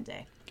all in one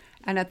day.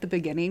 And at the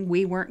beginning,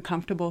 we weren't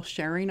comfortable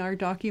sharing our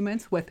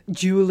documents with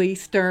Julie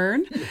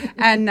Stern.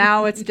 And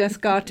now it's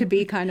just got to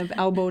be kind of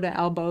elbow to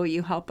elbow.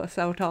 You help us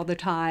out all the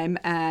time,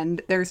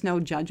 and there's no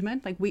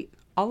judgment. Like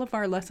all of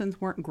our lessons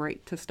weren't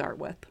great to start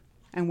with,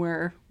 and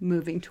we're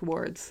moving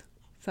towards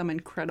some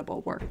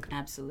incredible work.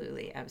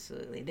 Absolutely,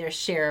 absolutely. They're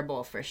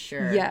shareable for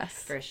sure. Yes.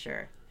 For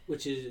sure.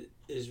 Which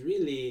is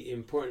really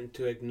important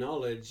to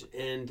acknowledge,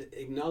 and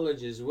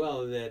acknowledge as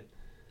well that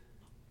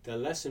the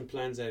lesson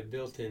plans I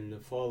built in the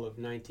fall of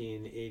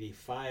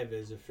 1985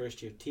 as a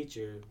first-year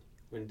teacher,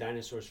 when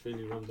dinosaurs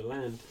really roamed the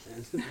land,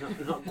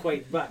 and not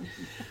quite, but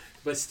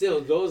still,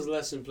 those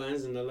lesson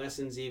plans and the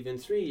lessons even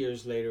 3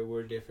 years later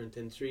were different.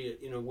 And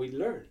we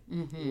learn.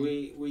 Mm-hmm.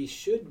 We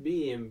should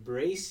be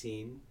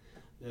embracing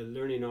the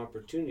learning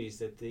opportunities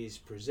that these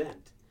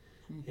present,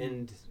 mm-hmm.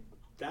 and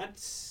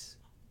that's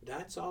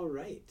all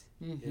right.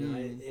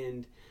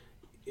 Mm-hmm.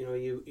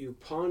 You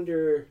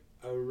ponder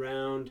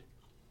around,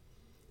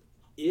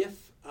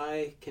 if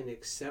I can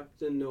accept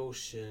the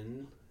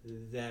notion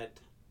that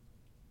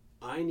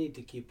I need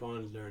to keep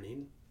on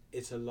learning,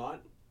 it's a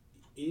lot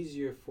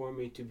easier for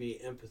me to be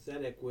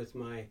empathetic with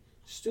my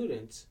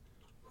students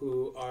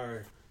who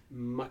are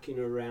mucking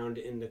around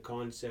in the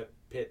concept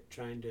pit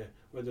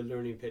or the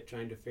learning pit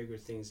trying to figure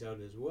things out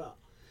as well.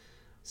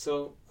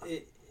 So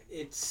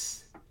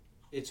it's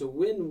a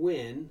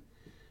win-win,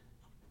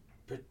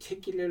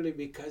 particularly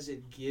because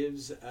it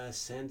gives a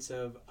sense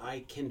of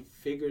I can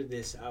figure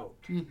this out.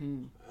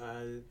 Mm-hmm.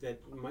 That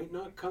might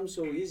not come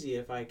so easy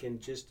if I can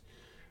just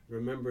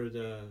remember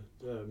the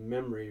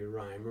memory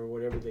rhyme or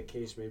whatever the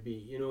case may be.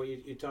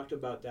 You talked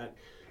about that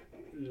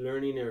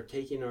learning, or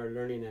taking our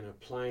learning and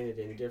applying it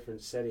in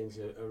different settings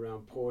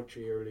around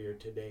poetry earlier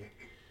today,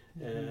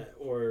 mm-hmm.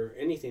 Or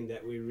anything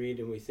that we read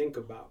and we think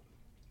about.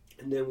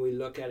 And then we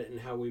look at it and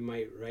how we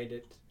might write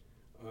it,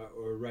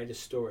 or write a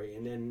story.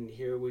 And then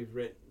here we've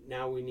written,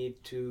 now we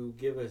need to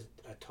give a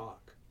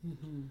talk.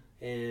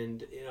 Mm-hmm.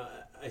 And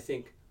I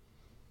think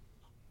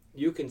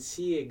you can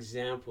see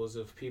examples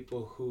of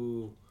people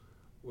who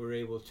were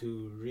able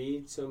to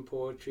read some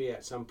poetry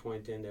at some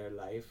point in their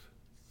life,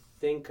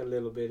 think a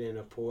little bit in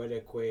a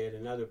poetic way at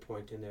another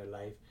point in their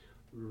life,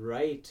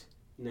 write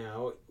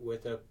now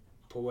with a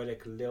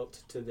poetic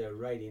lilt to their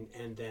writing,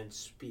 and then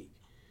speak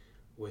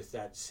with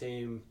that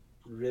same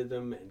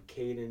rhythm and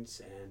cadence,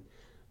 and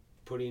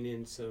putting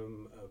in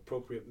some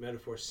appropriate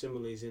metaphor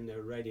similes in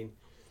their writing.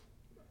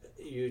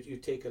 You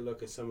take a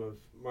look at some of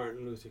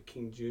Martin Luther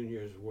King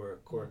Jr.'s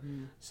work, or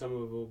mm-hmm. some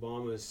of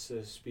Obama's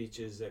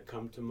speeches that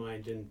come to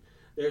mind, and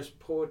there's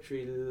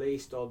poetry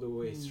laced all the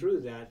way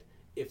through that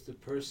if the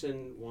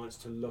person wants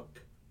to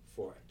look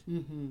for it.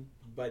 Mm-hmm.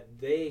 But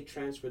they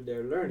transferred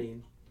their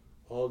learning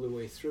all the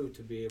way through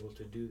to be able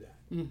to do that.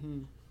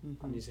 Mm-hmm.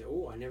 Mm-hmm. And you say,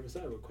 oh, I never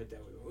thought it would quite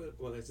that way.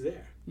 Well, it's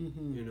there.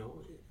 Mm-hmm.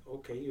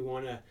 Okay, you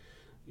want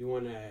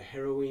a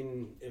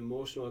harrowing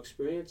emotional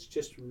experience?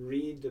 Just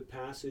read the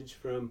passage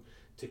from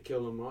To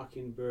Kill a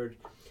Mockingbird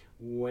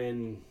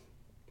when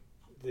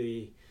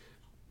the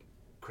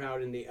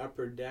crowd in the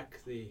upper deck,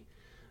 the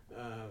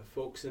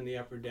folks in the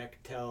upper deck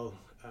tell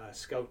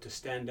Scout to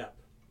stand up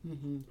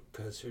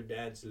because her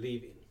dad's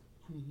leaving.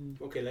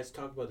 Mm-hmm. Okay, let's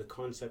talk about the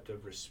concept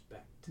of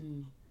respect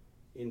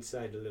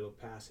inside the little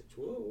passage.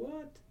 Whoa,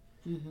 what?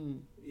 Mm-hmm.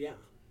 Yeah,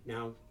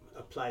 now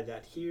apply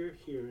that here,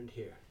 here, and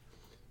here.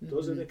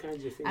 Those are the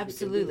kinds of things.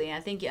 Absolutely. I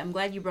think I'm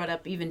glad you brought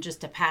up even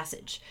just a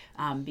passage,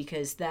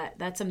 because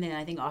that's something that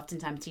I think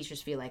oftentimes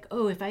teachers feel like,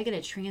 oh, if I get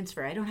a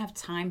transfer, I don't have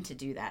time to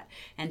do that.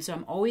 And so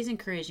I'm always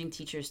encouraging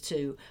teachers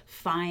to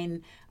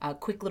find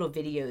quick little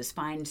videos,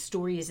 find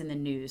stories in the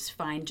news,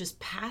 find just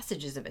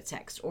passages of a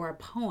text or a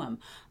poem,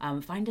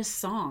 find a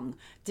song,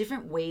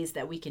 different ways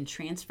that we can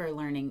transfer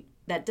learning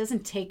that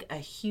doesn't take a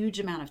huge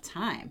amount of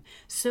time,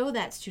 so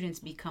that students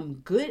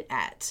become good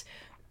at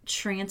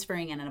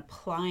transferring and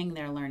applying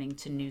their learning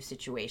to new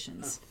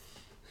situations.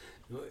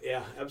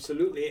 Yeah,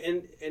 absolutely.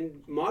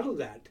 And model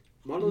that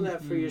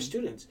for your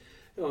students.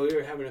 We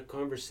were having a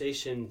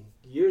conversation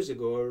years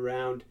ago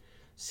around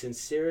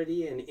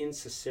sincerity and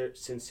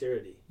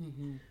insincerity.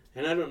 Mm-hmm.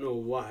 And I don't know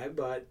why,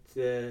 but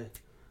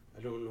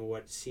I don't know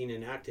what scene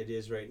enacted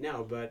is right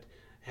now, but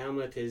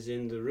Hamlet is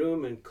in the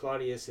room and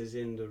Claudius is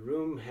in the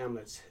room.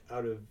 Hamlet's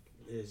out of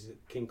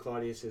King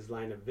Claudius's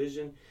line of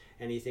vision,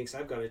 and he thinks,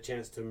 I've got a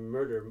chance to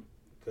murder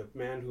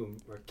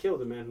kill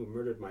the man who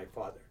murdered my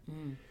father.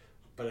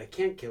 But I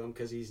can't kill him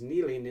because he's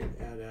kneeling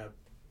at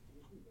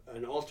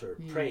an altar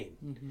praying.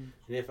 And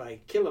if I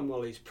kill him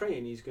while he's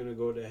praying, he's going to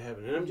go to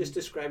heaven. And I'm just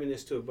describing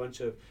this to a bunch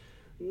of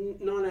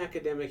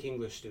non-academic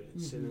English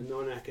students in a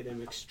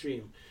non-academic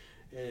stream,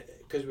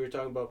 because we were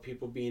talking about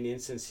people being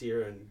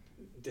insincere and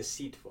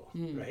deceitful,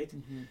 right?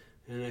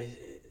 And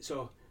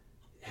so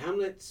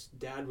Hamlet's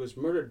dad was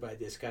murdered by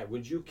this guy.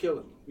 Would you kill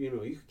him? You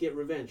could get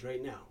revenge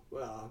right now.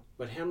 Well,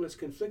 but Hamlet's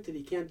conflicted.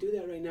 He can't do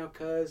that right now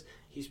because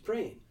he's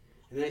praying.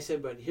 And I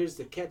said, but here's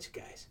the catch,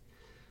 guys.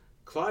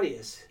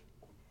 Claudius,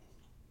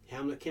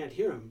 Hamlet can't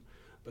hear him,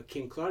 but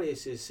King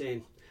Claudius is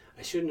saying,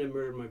 I shouldn't have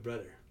murdered my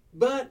brother,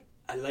 but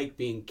I like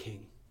being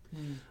king.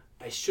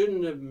 I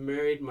shouldn't have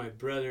married my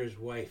brother's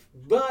wife,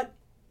 but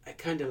I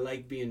kind of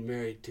like being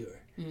married to her.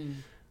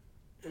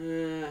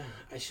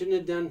 I shouldn't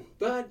have done,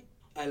 but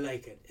I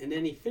like it. And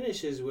then he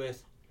finishes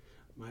with,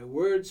 my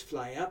words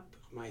fly up,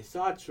 my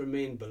thoughts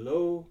remain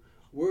below,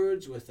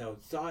 words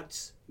without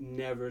thoughts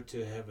never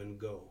to heaven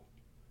go.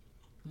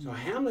 So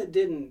Hamlet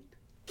didn't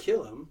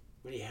kill him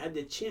when he had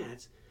the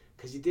chance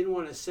because he didn't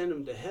want to send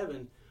him to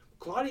heaven.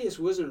 Claudius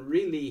wasn't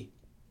really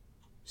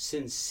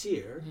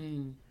sincere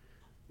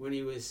when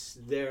he was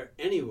there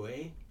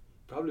anyway.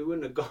 Probably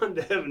wouldn't have gone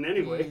to heaven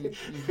anyway.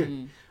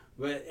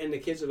 And the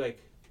kids are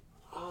like,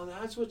 oh,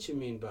 that's what you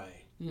mean by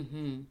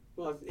it.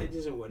 Well, it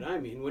isn't what I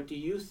mean. What do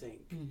you think?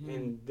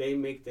 And they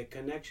make the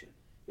connection.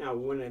 Now,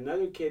 when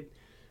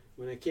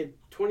a kid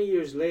 20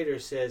 years later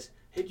says,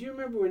 hey, do you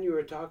remember when you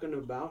were talking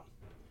about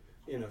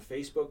in a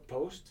Facebook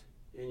post?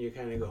 And you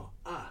kind of go,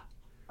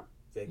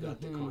 they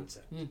got the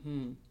concept.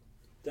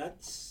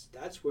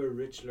 That's where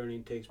rich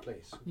learning takes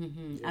place.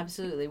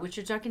 Absolutely. What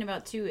you're talking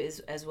about too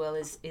is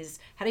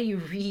how do you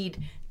read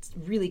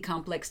really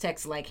complex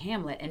texts like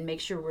Hamlet and make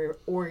sure we're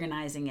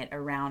organizing it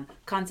around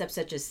concepts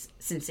such as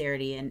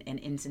sincerity and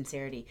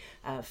insincerity,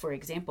 for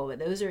example. But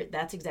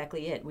that's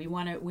exactly it. We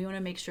want to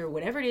make sure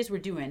whatever it is we're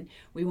doing,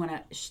 we want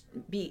to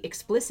be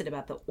explicit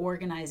about the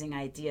organizing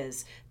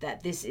ideas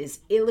that this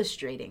is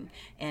illustrating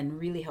and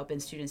really helping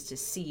students to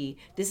see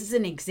this is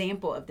an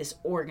example of this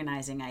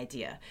organizing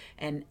idea,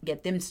 and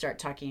get them to start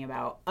talking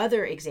about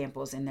other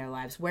examples in their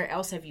lives. Where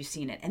else have you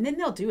seen it? And then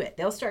they'll do it.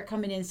 They'll start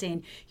coming in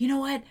saying, you know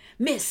what,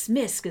 Miss,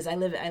 because I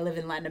live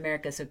in Latin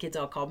America, so kids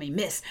all call me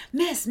Miss.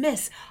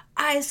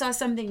 I saw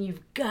something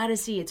you've got to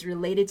see. It's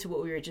related to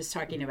what we were just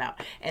talking about.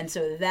 And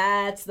so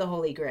that's the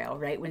Holy Grail,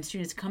 right? When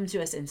students come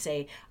to us and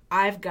say,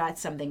 I've got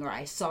something, or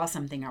I saw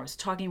something, or I was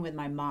talking with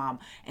my mom,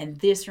 and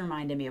this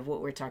reminded me of what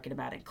we're talking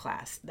about in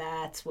class.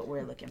 That's what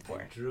we're looking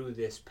for. I drew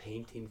this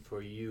painting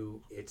for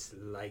you. It's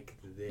like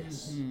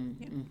this.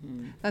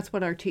 That's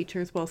what our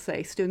teachers will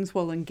say. Students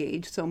will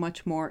engage so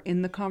much more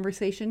in the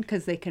conversation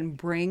because they can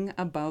bring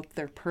about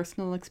their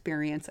personal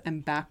experience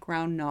and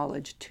background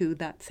knowledge to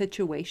that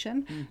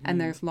situation. And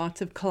there's lots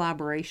of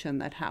collaboration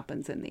that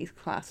happens in these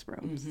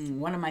classrooms.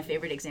 One of my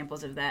favorite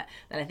examples of that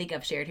I think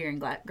I've shared here in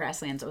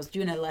Grasslands, I was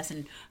doing a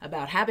lesson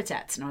about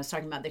habitats, and I was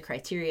talking about the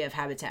criteria of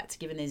habitats,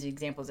 giving these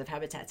examples of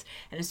habitats.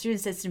 And a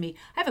student says to me,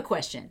 I have a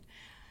question.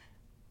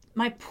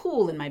 My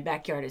pool in my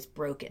backyard is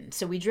broken,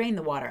 so we drained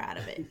the water out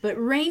of it. But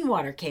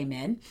rainwater came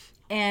in,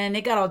 and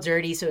it got all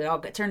dirty, so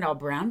it turned all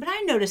brown. But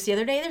I noticed the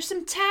other day there's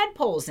some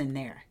tadpoles in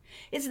there.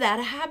 Is that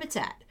a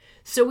habitat?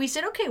 So we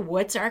said, okay,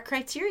 what's our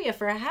criteria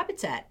for a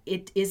habitat?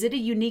 Is it a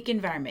unique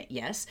environment?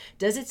 Yes.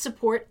 Does it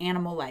support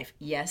animal life?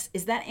 Yes.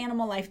 Is that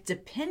animal life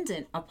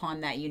dependent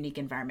upon that unique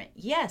environment?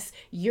 Yes.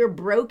 Your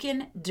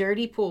broken,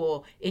 dirty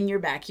pool in your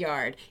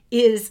backyard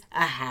is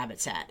a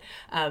habitat.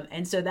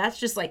 And so that's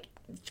just like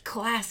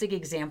classic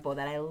example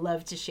that I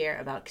love to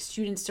share about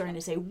students starting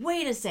to say,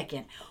 wait a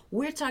second,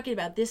 we're talking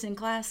about this in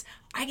class.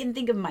 I can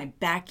think of my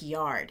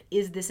backyard.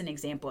 Is this an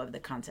example of the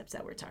concepts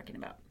that we're talking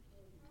about?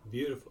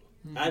 Beautiful.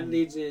 That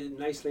leads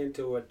nicely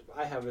into what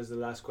I have as the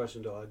last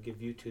question, though I'll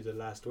give you two the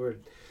last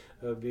word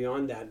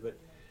beyond that. But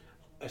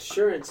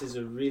assurance is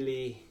a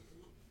really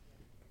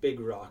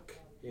big rock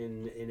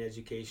in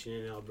education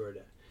in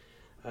Alberta.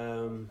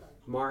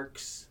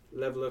 Marks,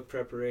 level of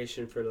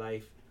preparation for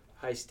life,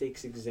 high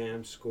stakes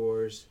exam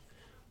scores,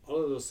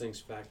 all of those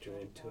things factor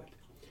into it.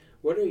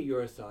 What are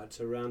your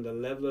thoughts around the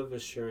level of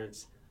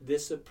assurance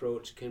this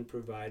approach can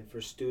provide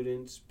for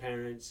students,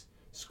 parents,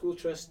 school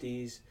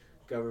trustees,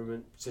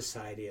 government,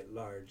 society at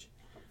large,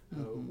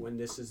 when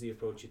this is the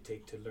approach you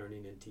take to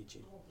learning and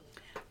teaching?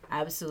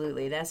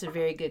 Absolutely. That's a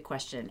very good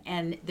question.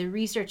 And the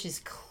research is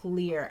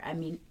clear. I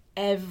mean,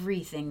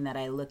 everything that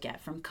I look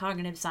at, from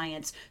cognitive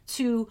science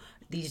to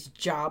these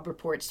job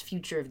reports,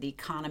 future of the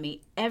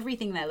economy,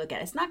 everything that I look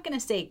at, it's not going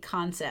to say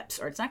concepts,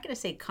 or it's not going to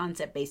say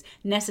concept-based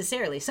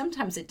necessarily.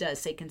 Sometimes it does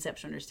say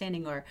conceptual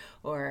understanding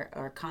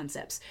or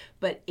concepts,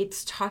 but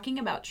it's talking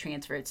about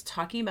transfer. It's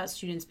talking about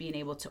students being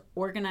able to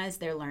organize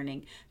their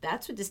learning.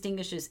 That's what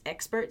distinguishes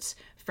experts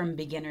from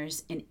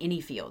beginners in any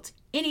field,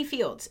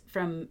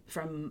 from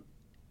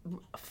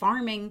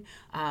farming.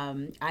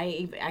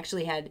 I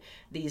actually had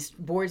these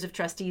boards of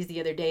trustees the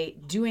other day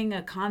doing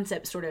a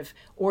concept sort of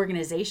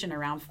organization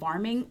around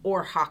farming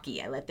or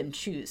hockey. I let them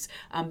choose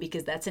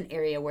because that's an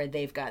area where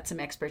they've got some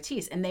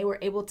expertise, and they were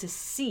able to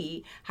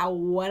see how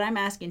what I'm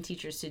asking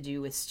teachers to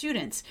do with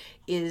students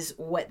is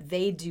what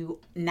they do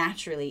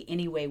naturally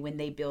anyway when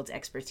they build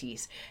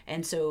expertise.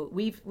 And so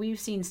we've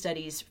seen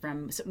studies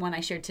from, one I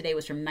shared today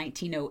was from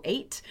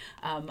 1908.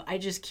 I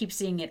just keep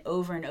seeing it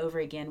over and over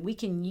again. We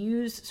can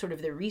use sort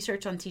of the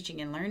research on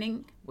teaching and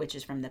learning, which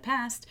is from the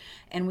past,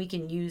 and we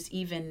can use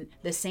even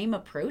the same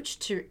approach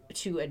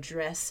to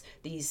address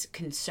these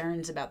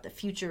concerns about the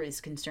future,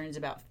 these concerns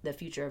about the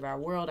future of our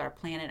world, our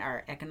planet,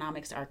 our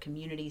economics, our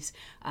communities.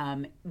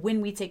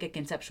 When we take a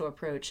conceptual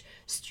approach,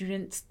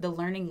 students, the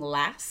learning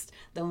lasts,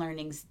 the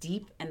learning's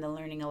deep, and the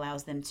learning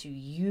allows them to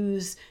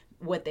use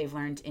what they've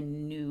learned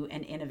in new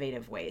and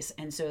innovative ways.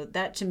 And so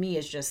that to me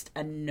is just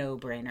a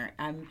no-brainer.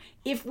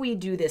 If we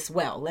do this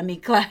well, let me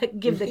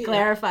give the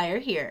clarifier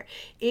here.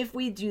 If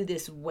we do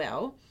this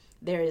well,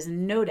 there is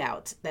no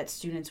doubt that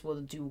students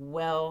will do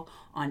well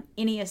on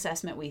any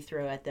assessment we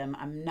throw at them.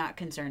 I'm not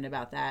concerned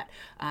about that.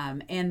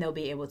 And they'll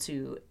be able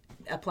to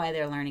apply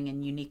their learning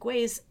in unique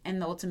ways.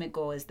 And the ultimate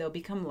goal is they'll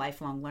become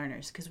lifelong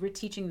learners because we're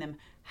teaching them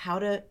how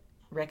to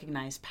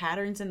recognize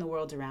patterns in the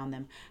world around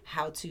them,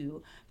 how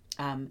to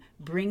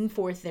bring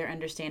forth their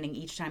understanding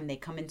each time they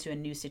come into a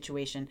new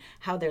situation,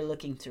 how they're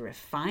looking to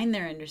refine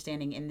their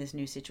understanding in this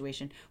new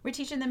situation. We're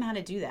teaching them how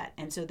to do that.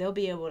 And so they'll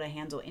be able to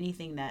handle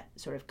anything that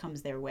sort of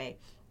comes their way.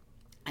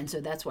 And so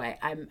that's why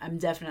I'm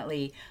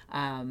definitely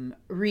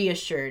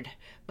reassured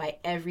by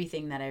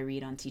everything that I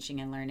read on teaching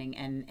and learning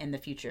and the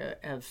future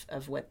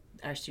of what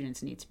our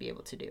students need to be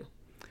able to do.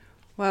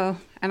 Well,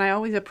 and I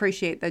always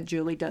appreciate that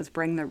Julie does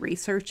bring the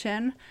research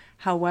in.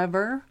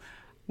 However,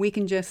 we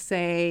can just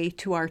say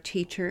to our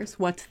teachers,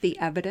 what's the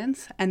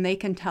evidence? And they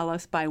can tell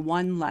us by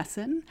one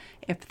lesson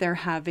if they're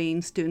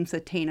having students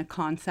attain a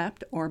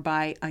concept, or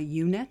by a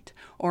unit,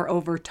 or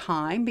over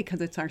time,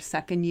 because it's our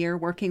second year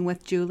working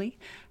with Julie,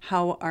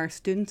 how our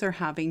students are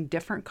having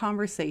different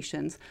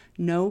conversations,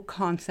 know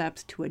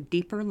concepts to a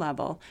deeper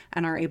level,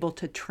 and are able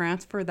to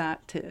transfer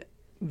that to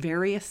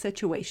various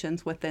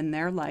situations within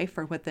their life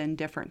or within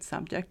different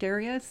subject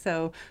areas.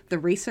 So the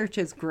research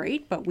is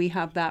great, but we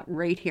have that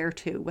right here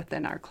too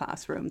within our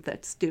classroom,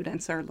 that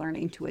students are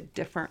learning to a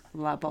different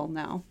level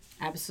now.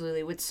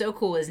 Absolutely. What's so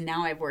cool is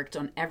now I've worked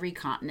on every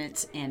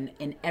continent and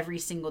in every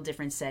single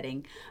different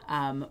setting,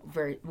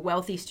 for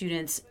wealthy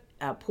students,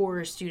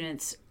 poorer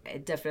students,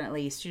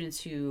 definitely students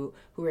who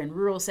are in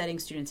rural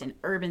settings, students in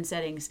urban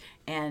settings,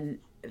 and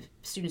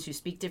students who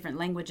speak different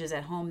languages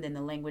at home than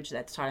the language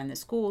that's taught in the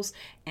schools,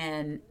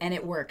 and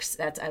it works.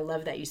 I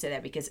love that you say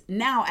that, because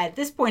now at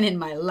this point in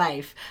my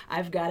life,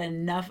 I've got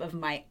enough of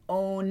my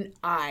own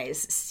eyes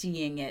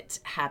seeing it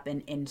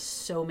happen in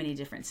so many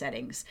different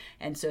settings,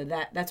 and so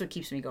that's what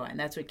keeps me going.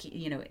 That's what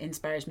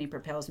inspires me,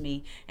 propels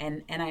me,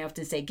 and I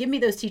often say, give me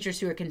those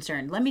teachers who are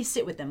concerned. Let me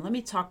sit with them. Let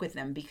me talk with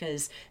them,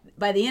 because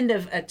by the end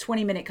of a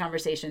 20-minute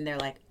conversation, they're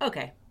like,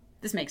 okay,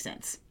 this makes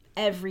sense.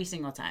 Every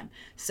single time.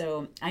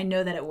 So I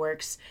know that it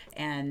works,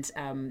 and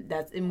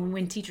and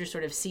when teachers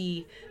sort of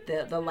see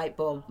the light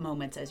bulb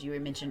moments, as you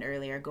mentioned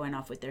earlier, going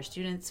off with their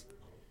students,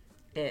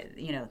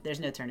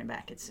 there's no turning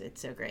back. It's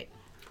so great.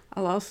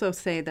 I'll also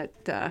say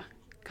that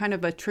kind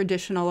of a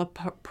traditional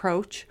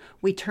approach,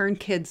 we turn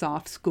kids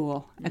off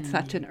school at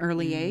such an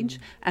early age,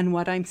 and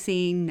what I'm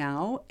seeing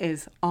now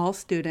is all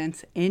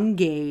students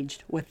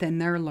engaged within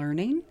their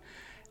learning,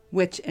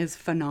 which is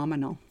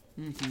phenomenal.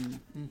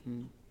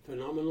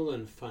 Phenomenal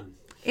and fun.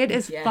 It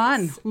is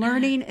fun.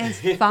 Learning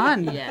is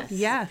fun.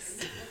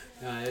 Yes.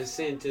 I was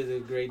saying to the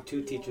grade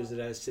 2 teachers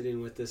that I was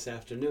sitting with this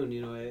afternoon,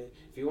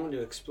 if you want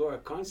to explore a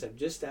concept,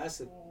 just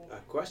ask a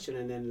question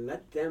and then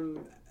let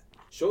them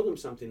show them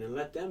something and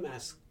let them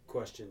ask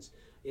questions.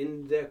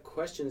 In the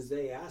questions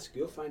they ask,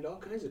 you'll find all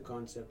kinds of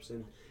concepts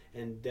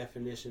and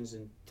definitions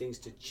and things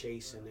to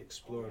chase and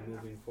explore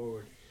moving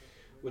forward,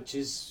 which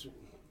is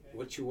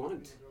what you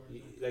want.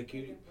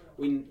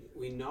 We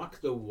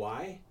knock the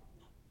why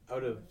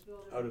out of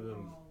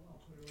them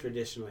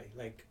traditionally.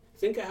 Like,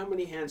 think of how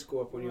many hands go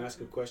up when you ask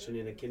a question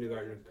in a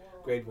kindergarten or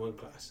grade 1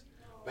 class.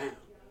 Bam.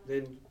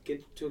 Then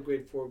get to a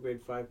grade 4,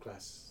 grade 5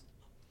 class.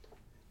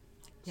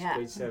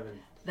 Grade 7.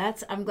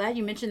 I'm glad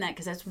you mentioned that,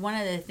 because that's one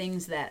of the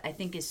things that I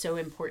think is so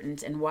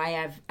important, and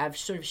why I've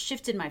sort of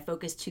shifted my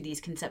focus to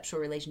these conceptual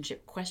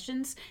relationship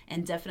questions,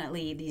 and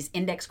definitely these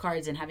index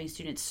cards, and having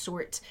students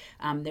sort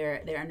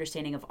their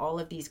understanding of all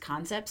of these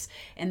concepts.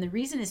 And the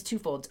reason is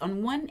twofold.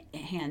 On one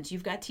hand,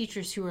 you've got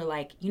teachers who are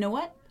like, you know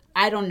what?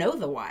 I don't know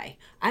the why.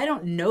 I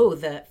don't know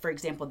for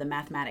example, the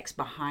mathematics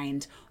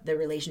behind the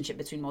relationship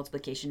between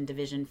multiplication,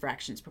 division,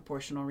 fractions,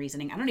 proportional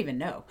reasoning. I don't even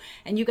know.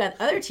 And you got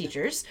other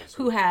teachers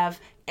who have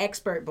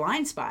expert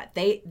blind spot.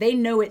 They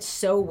know it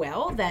so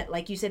well that,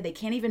 like you said, they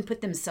can't even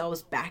put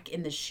themselves back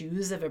in the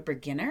shoes of a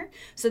beginner.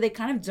 So they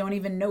kind of don't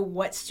even know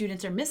what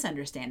students are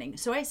misunderstanding.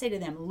 So I say to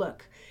them,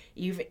 look,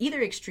 you've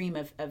either extreme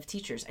of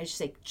teachers. I just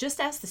say, just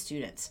ask the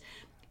students.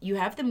 you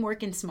have them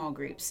work in small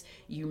groups.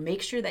 You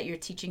make sure that your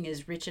teaching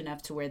is rich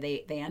enough to where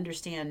they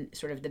understand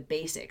sort of the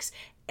basics.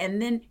 And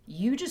then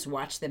you just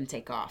watch them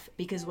take off.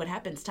 Because what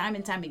happens time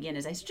and time again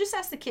is I just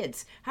ask the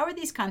kids, how are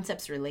these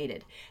concepts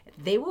related?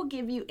 They will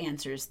give you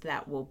answers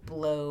that will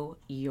blow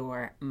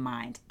your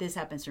mind. This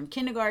happens from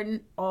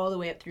kindergarten all the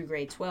way up through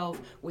grade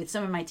 12 with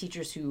some of my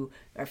teachers who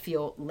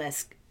feel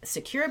less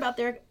secure about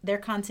their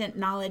content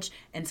knowledge,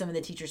 and some of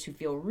the teachers who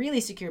feel really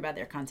secure about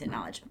their content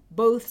knowledge.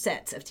 Both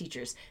sets of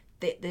teachers.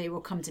 They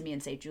will come to me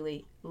and say,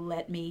 Julie,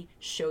 let me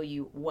show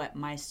you what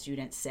my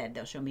students said.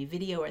 They'll show me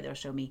video, or they'll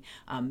show me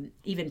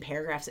even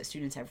paragraphs that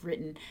students have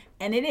written.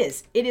 And it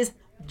is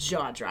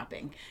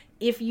jaw-dropping.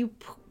 If you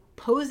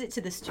pose it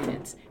to the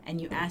students and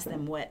you ask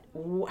them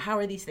how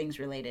are these things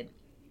related,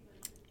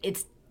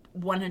 it's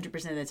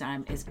 100% of the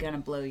time is going to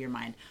blow your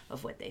mind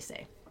of what they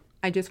say.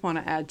 I just want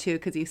to add too,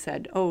 because you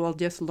said, oh, I'll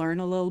just learn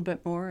a little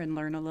bit more and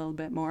learn a little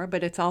bit more.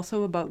 But it's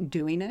also about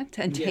doing it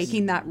and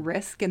taking that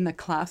risk in the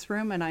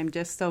classroom. And I'm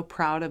just so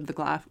proud of the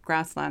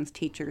Grasslands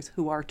teachers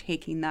who are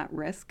taking that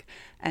risk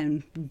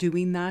and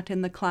doing that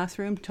in the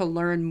classroom to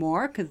learn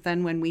more. Because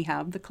then when we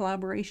have the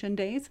collaboration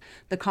days,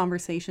 the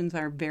conversations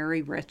are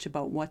very rich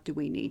about what do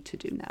we need to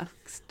do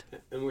next.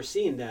 And we're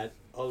seeing that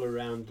all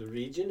around the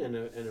region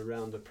and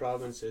around the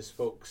province as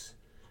folks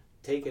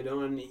take it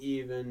on,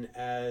 even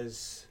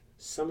as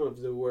some of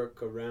the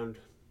work around,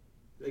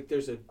 like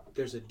there's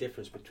a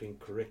difference between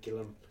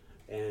curriculum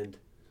and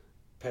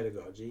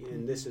pedagogy,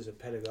 and this is a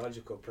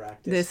pedagogical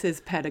practice. This is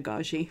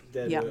pedagogy.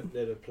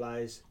 That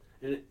applies,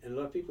 and a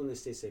lot of people in the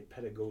States say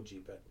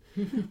pedagogy, but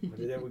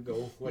there we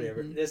go,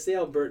 whatever. That's the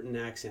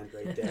Albertan accent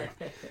right there.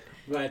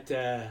 But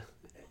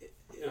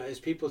as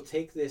people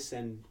take this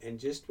and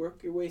just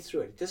work your way through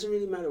it doesn't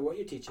really matter what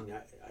you're teaching.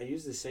 I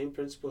use the same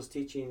principles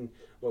teaching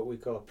what we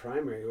call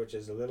primary, which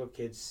is the little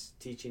kids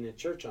teaching at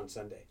church on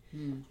Sunday.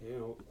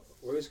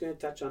 We're just going to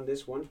touch on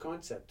this one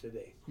concept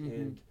today.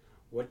 And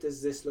what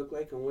does this look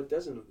like and what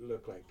doesn't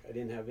look like? I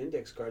didn't have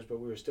index cards, but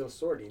we were still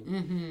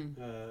sorting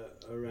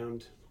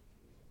around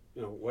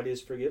what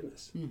is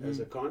forgiveness as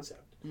a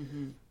concept.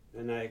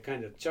 And I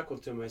kind of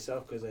chuckled to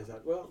myself because I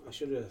thought, well, I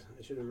should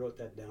have wrote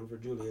that down for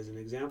Julie as an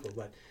example,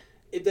 but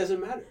it doesn't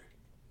matter.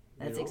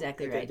 That's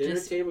exactly at right. The dinner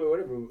table or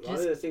whatever, a lot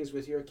of the things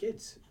with your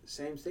kids,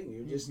 same thing.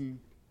 You're just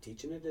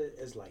teaching it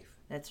as life.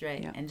 That's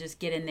right. And just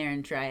get in there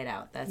and try it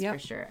out. That's for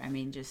sure. I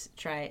mean, just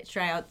try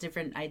out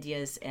different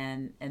ideas,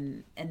 and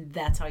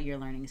that's how your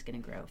learning is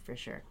going to grow, for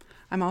sure.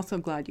 I'm also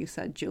glad you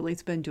said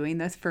Julie's been doing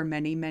this for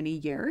many, many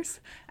years.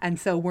 And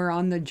so we're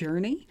on the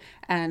journey,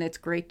 and it's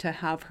great to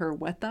have her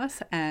with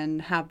us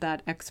and have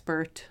that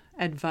expert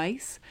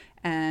advice.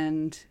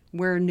 And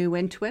we're new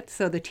into it.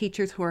 So the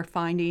teachers who are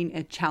finding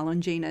it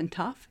challenging and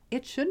tough,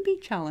 it should be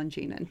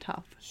challenging and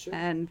tough. Sure.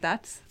 And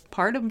that's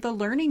part of the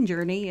learning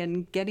journey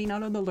and getting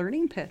out of the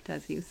learning pit,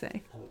 as you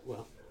say.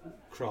 Well,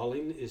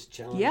 crawling is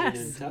challenging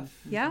and tough.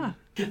 Yeah.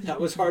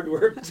 That was hard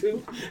work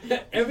too.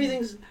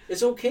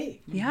 It's okay.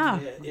 Yeah.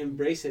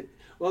 Embrace it.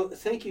 Well,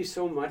 thank you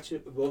so much,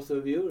 both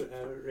of you,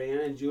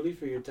 Rayanne and Julie,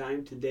 for your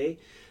time today,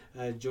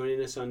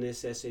 joining us on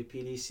this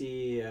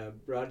SAPDC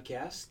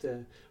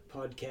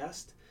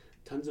podcast.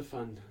 Tons of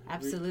fun.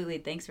 Absolutely.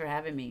 Thanks for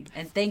having me.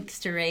 And thanks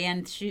to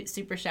Rayanne.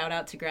 Super shout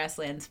out to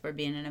Grasslands for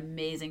being an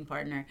amazing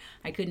partner.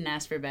 I couldn't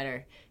ask for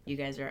better. You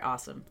guys are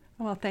awesome.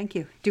 Well, thank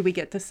you. Do we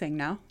get to sing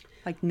now?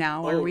 Like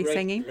now, are we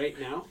singing? Right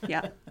now?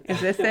 Yeah. Is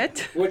this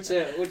it? Which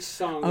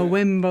song? A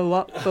wimbo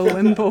up, a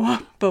wimbo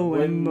up, a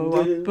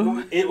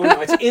wimbo up.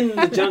 It's In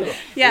the Jungle.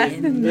 Yes.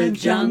 In the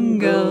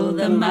jungle,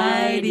 the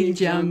mighty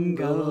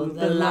jungle,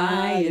 the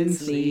lion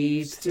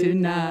sleeps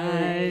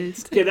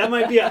tonight. Okay, that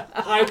might be a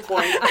high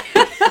point.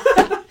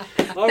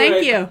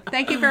 Thank you.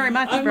 Thank you very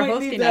much for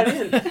hosting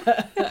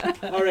us.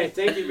 All right.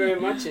 Thank you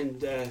very much,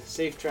 and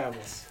safe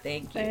travels.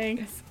 Thank you.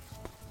 Thanks.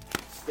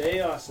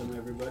 Stay awesome,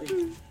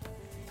 everybody.